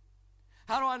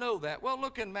 How do I know that? Well,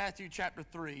 look in Matthew chapter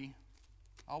 3.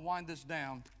 I'll wind this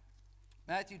down.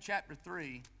 Matthew chapter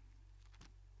 3.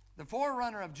 The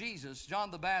forerunner of Jesus,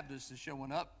 John the Baptist, is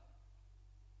showing up.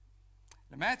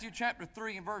 In Matthew chapter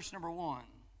 3 and verse number 1.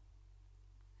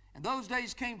 In those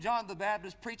days came John the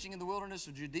Baptist preaching in the wilderness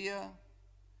of Judea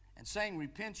and saying,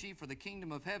 Repent ye, for the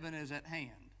kingdom of heaven is at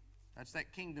hand. That's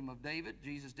that kingdom of David.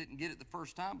 Jesus didn't get it the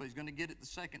first time, but He's going to get it the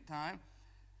second time.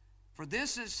 For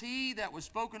this is He that was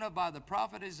spoken of by the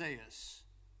prophet Isaiah,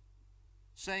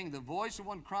 saying, The voice of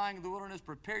one crying in the wilderness,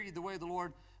 Prepare ye the way of the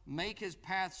Lord, make His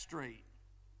path straight.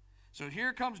 So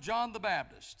here comes John the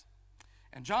Baptist.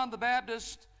 And John the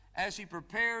Baptist, as he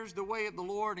prepares the way of the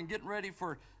Lord and getting ready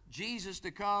for Jesus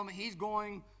to come, he's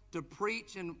going to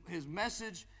preach, and his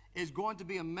message is going to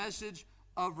be a message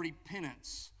of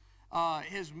repentance.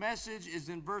 His message is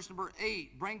in verse number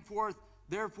 8. Bring forth,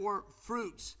 therefore,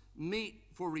 fruits, meet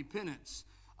for repentance.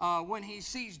 When he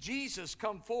sees Jesus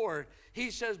come forward,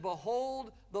 he says,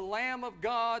 Behold the Lamb of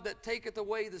God that taketh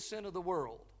away the sin of the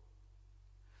world.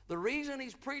 The reason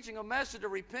he's preaching a message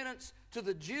of repentance to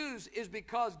the Jews is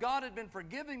because God had been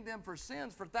forgiving them for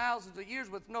sins for thousands of years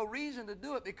with no reason to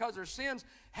do it, because their sins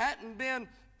hadn't been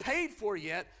paid for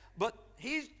yet. But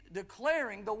he's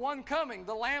declaring the one coming,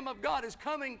 the Lamb of God, is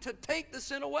coming to take the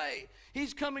sin away.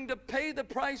 He's coming to pay the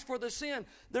price for the sin.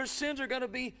 Their sins are going to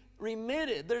be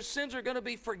remitted. Their sins are going to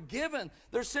be forgiven.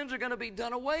 Their sins are going to be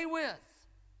done away with.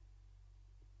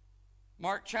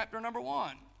 Mark chapter number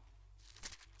 1.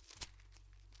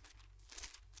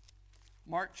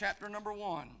 Mark chapter number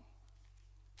 1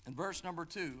 and verse number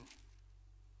 2.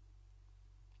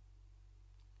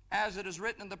 As it is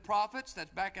written in the prophets,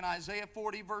 that's back in Isaiah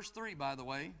 40 verse 3, by the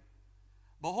way.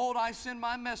 Behold, I send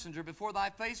my messenger before thy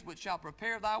face, which shall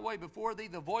prepare thy way before thee.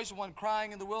 The voice of one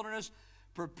crying in the wilderness,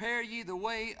 Prepare ye the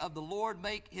way of the Lord,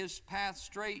 make His path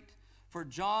straight. For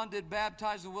John did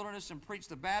baptize in the wilderness and preach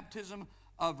the baptism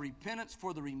of repentance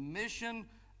for the remission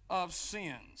of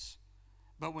sins.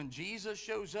 But when Jesus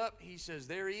shows up, He says,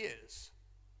 there He is.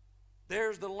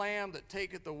 There's the Lamb that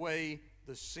taketh away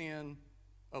the sin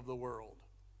of the world.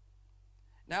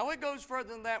 Now, it goes further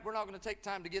than that. We're not going to take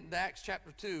time to get into Acts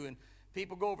chapter 2. And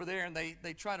people go over there and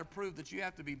they try to prove that you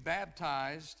have to be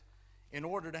baptized in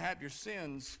order to have your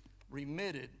sins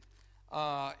remitted.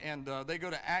 They go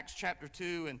to Acts chapter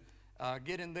 2 and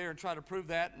get in there and try to prove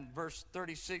that in verse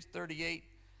 36, 38.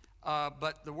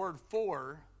 But the word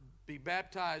for, be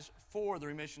baptized for the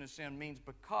remission of sin, means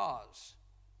because.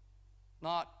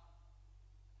 Not,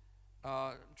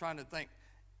 I'm trying to think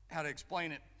how to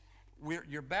explain it.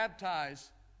 You're baptized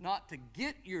not to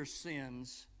get your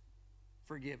sins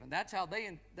forgiven. That's how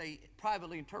they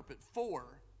privately interpret for.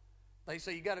 They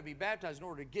say you got to be baptized in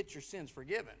order to get your sins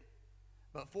forgiven.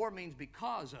 But for means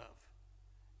because of.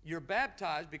 You're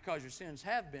baptized because your sins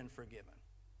have been forgiven.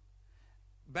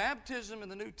 Baptism in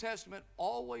the New Testament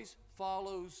always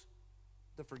follows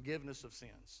the forgiveness of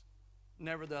sins,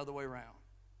 never the other way around.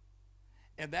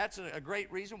 And that's a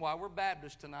great reason why we're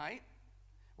Baptists tonight.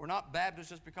 We're not Baptists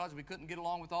just because we couldn't get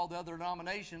along with all the other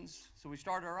denominations, so we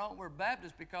started our own. We're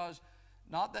Baptists because,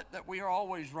 not that we are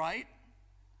always right,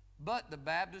 but the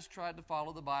Baptists tried to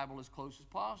follow the Bible as close as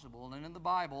possible. And in the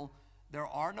Bible, there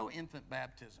are no infant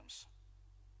baptisms.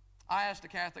 I asked a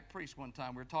Catholic priest one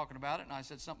time, we were talking about it, and I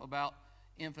said something about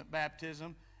infant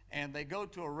baptism, and they go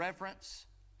to a reference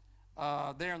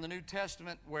there in the New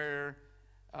Testament where,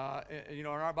 in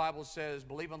our Bible says,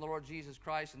 believe on the Lord Jesus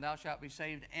Christ and thou shalt be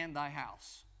saved and thy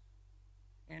house.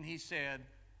 And he said,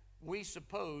 we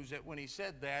suppose that when he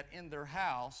said that, in their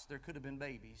house there could have been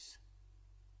babies.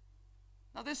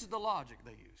 Now this is the logic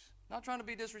they use. Not trying to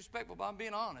be disrespectful, but I'm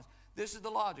being honest. This is the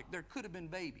logic. There could have been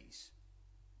babies.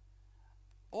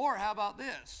 Or how about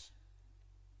this?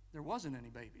 There wasn't any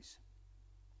babies.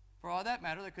 For all that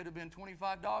matter, there could have been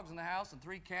 25 dogs in the house and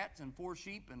 3 cats and 4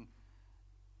 sheep and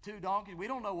 2 donkeys. We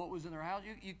don't know what was in their house.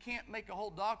 You can't make a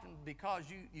whole doctrine because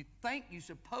you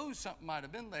suppose something might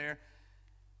have been there.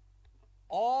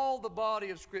 All the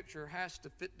body of Scripture has to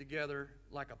fit together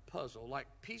like a puzzle, like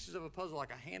pieces of a puzzle,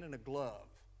 like a hand in a glove.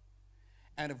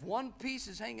 And if one piece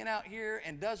is hanging out here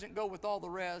and doesn't go with all the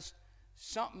rest,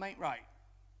 something ain't right.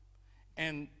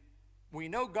 And we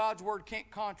know God's Word can't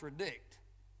contradict.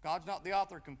 God's not the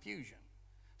author of confusion.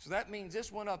 So that means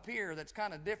this one up here that's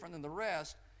kind of different than the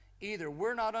rest, either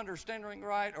we're not understanding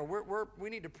right or we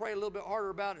need to pray a little bit harder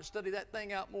about it, study that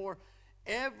thing out more.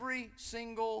 Every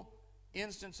single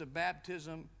instance of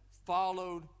baptism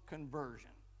followed conversion.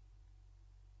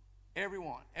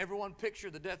 Everyone. Everyone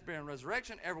pictured the death, burial, and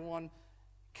resurrection. Everyone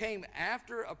came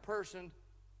after a person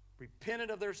repented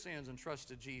of their sins and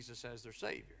trusted Jesus as their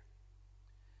Savior.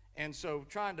 And so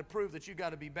trying to prove that you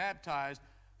got to be baptized,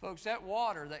 folks, that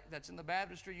water that's in the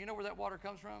baptistry, you know where that water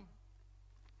comes from?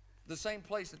 The same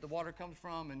place that the water comes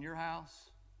from in your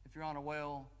house. If you're on a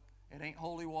well, it ain't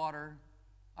holy water.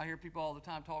 I hear people all the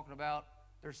time talking about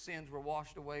their sins were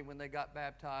washed away when they got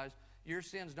baptized. Your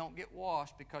sins don't get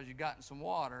washed because you got in some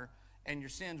water and your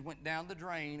sins went down the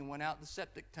drain and went out the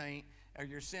septic tank, or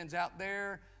your sins out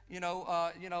there,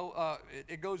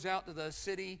 it goes out to the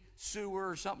city sewer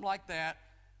or something like that.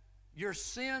 Your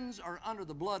sins are under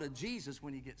the blood of Jesus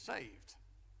when you get saved.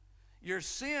 Your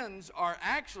sins are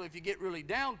actually, if you get really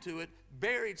down to it,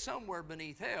 buried somewhere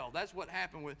beneath hell. That's what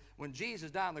happened when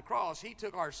Jesus died on the cross. He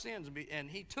took our sins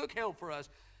and he took hell for us.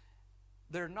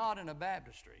 They're not in a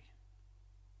baptistry.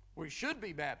 We should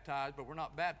be baptized, but we're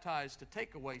not baptized to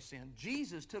take away sin.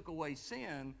 Jesus took away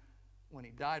sin when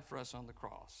he died for us on the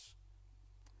cross.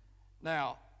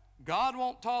 Now, God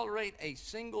won't tolerate a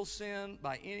single sin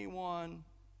by anyone,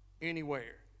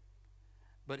 anywhere.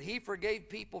 But he forgave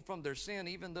people from their sin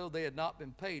even though they had not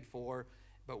been paid for.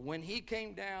 But when he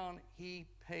came down, he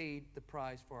paid the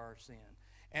price for our sin.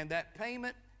 And that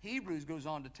payment, Hebrews goes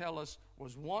on to tell us,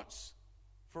 was once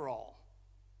for all.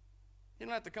 You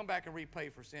don't have to come back and repay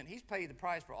for sin. He's paid the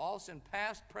price for all sin,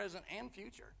 past, present, and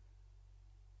future.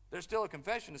 There's still a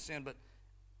confession of sin, but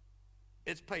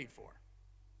it's paid for.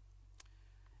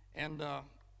 And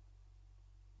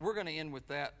we're going to end with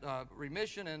that.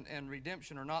 Remission and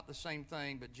redemption are not the same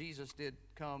thing, but Jesus did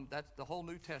come. That's the whole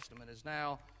New Testament is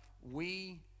now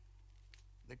the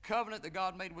covenant that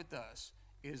God made with us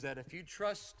is that if you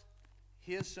trust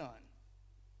his Son,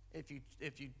 if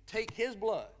you take his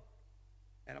blood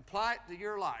and apply it to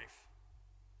your life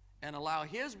and allow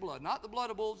his blood, not the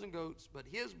blood of bulls and goats, but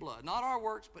his blood, not our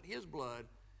works, but his blood,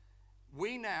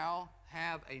 we now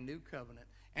have a new covenant.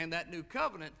 And that new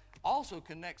covenant also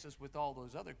connects us with all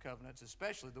those other covenants,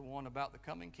 especially the one about the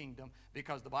coming kingdom,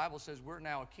 because the Bible says we're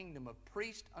now a kingdom of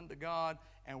priests unto God,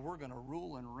 and we're going to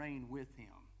rule and reign with him.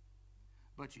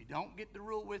 But you don't get to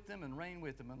rule with him and reign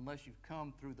with him unless you've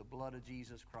come through the blood of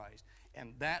Jesus Christ.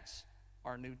 And that's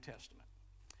our New Testament.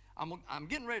 I'm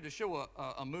getting ready to show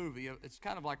a movie. It's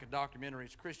kind of like a documentary.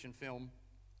 It's a Christian film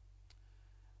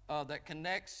that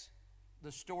connects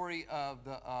the story of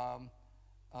the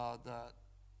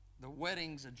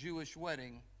weddings, a Jewish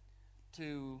wedding,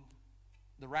 to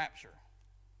the rapture.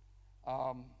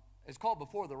 It's called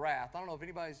Before the Wrath. I don't know if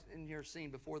anybody's in here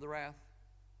seen Before the Wrath.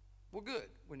 Well, good.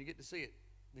 When you get to see it,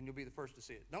 then you'll be the first to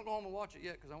see it. Don't go home and watch it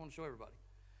yet because I want to show everybody.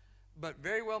 But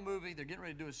very well movie. They're getting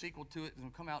ready to do a sequel to it. It's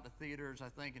going to come out to theaters, I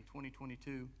think, in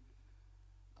 2022.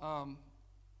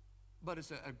 But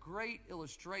it's a great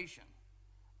illustration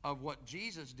of what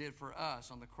Jesus did for us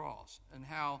on the cross and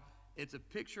how it's a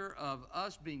picture of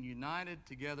us being united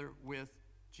together with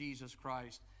Jesus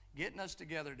Christ getting us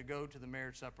together to go to the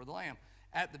marriage supper of the Lamb.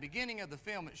 At the beginning of the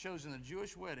film, it shows in the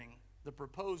Jewish wedding, the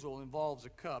proposal involves a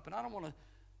cup. And I don't want to,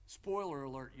 spoiler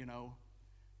alert,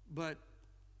 but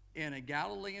in a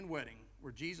Galilean wedding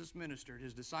where Jesus ministered,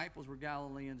 his disciples were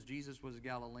Galileans, Jesus was a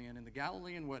Galilean. In the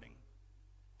Galilean wedding,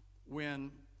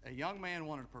 when a young man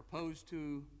wanted to propose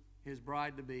to his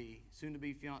bride-to-be,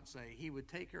 soon-to-be fiancée, he would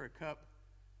take her a cup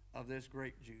of this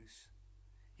grape juice.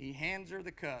 He hands her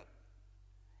the cup.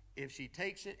 If she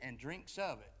takes it and drinks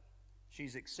of it,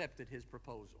 she's accepted his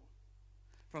proposal.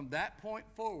 From that point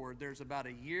forward, there's about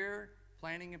a year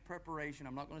planning and preparation.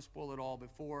 I'm not going to spoil it all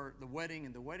before the wedding,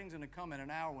 and the wedding's going to come in an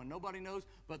hour when nobody knows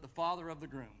but the father of the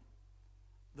groom.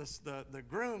 The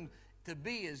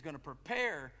groom-to-be is going to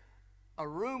prepare a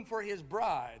room for his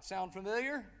bride. Sound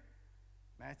familiar?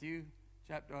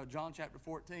 John chapter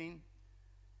 14.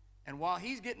 And while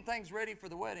he's getting things ready for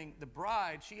the wedding, the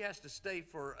bride, she has to stay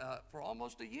for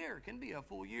almost a year. It can be a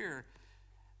full year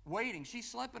waiting. She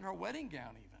slept in her wedding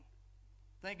gown even,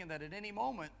 thinking that at any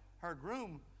moment her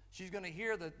groom, she's going to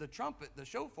hear the trumpet, the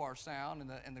shofar sound,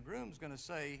 and the groom's going to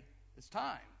say, it's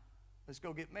time. Let's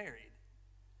go get married.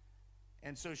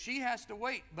 And so she has to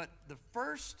wait. But the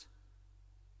first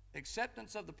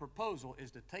acceptance of the proposal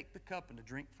is to take the cup and to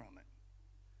drink from it.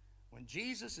 When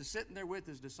Jesus is sitting there with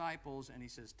his disciples and he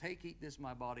says, take, eat this,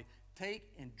 my body, take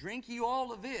and drink ye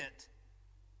all of it,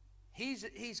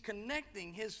 he's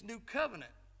connecting his new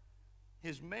covenant,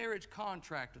 his marriage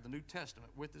contract of the New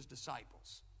Testament with his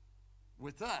disciples,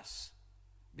 with us,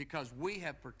 because we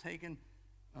have partaken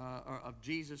of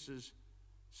Jesus'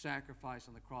 sacrifice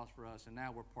on the cross for us, and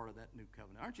now we're part of that new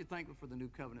covenant. Aren't you thankful for the new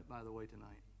covenant, by the way,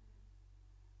 tonight?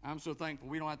 I'm so thankful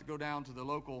we don't have to go down to the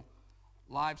local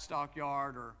livestock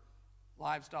yard or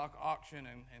livestock auction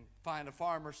and find a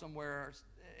farmer somewhere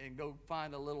and go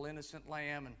find a little innocent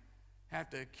lamb and have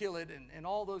to kill it and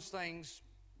all those things.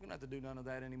 We don't have to do none of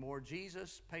that anymore.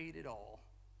 Jesus paid it all.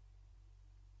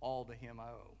 All to him I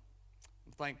owe.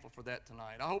 I'm thankful for that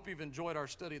tonight. I hope you've enjoyed our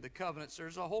study of the covenants.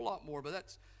 There's a whole lot more, but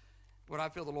that's what I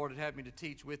feel the Lord had me to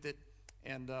teach with it.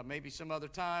 And maybe some other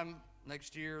time,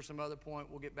 next year or some other point,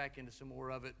 we'll get back into some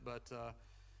more of it. But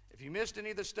if you missed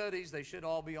any of the studies, they should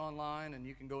all be online, and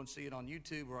you can go and see it on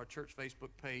YouTube or our church Facebook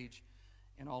page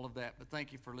and all of that. But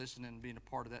thank you for listening and being a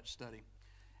part of that study.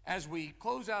 As we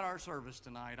close out our service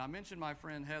tonight, I mentioned my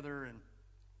friend Heather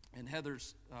and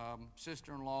Heather's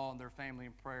sister-in-law and their family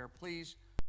in prayer. Please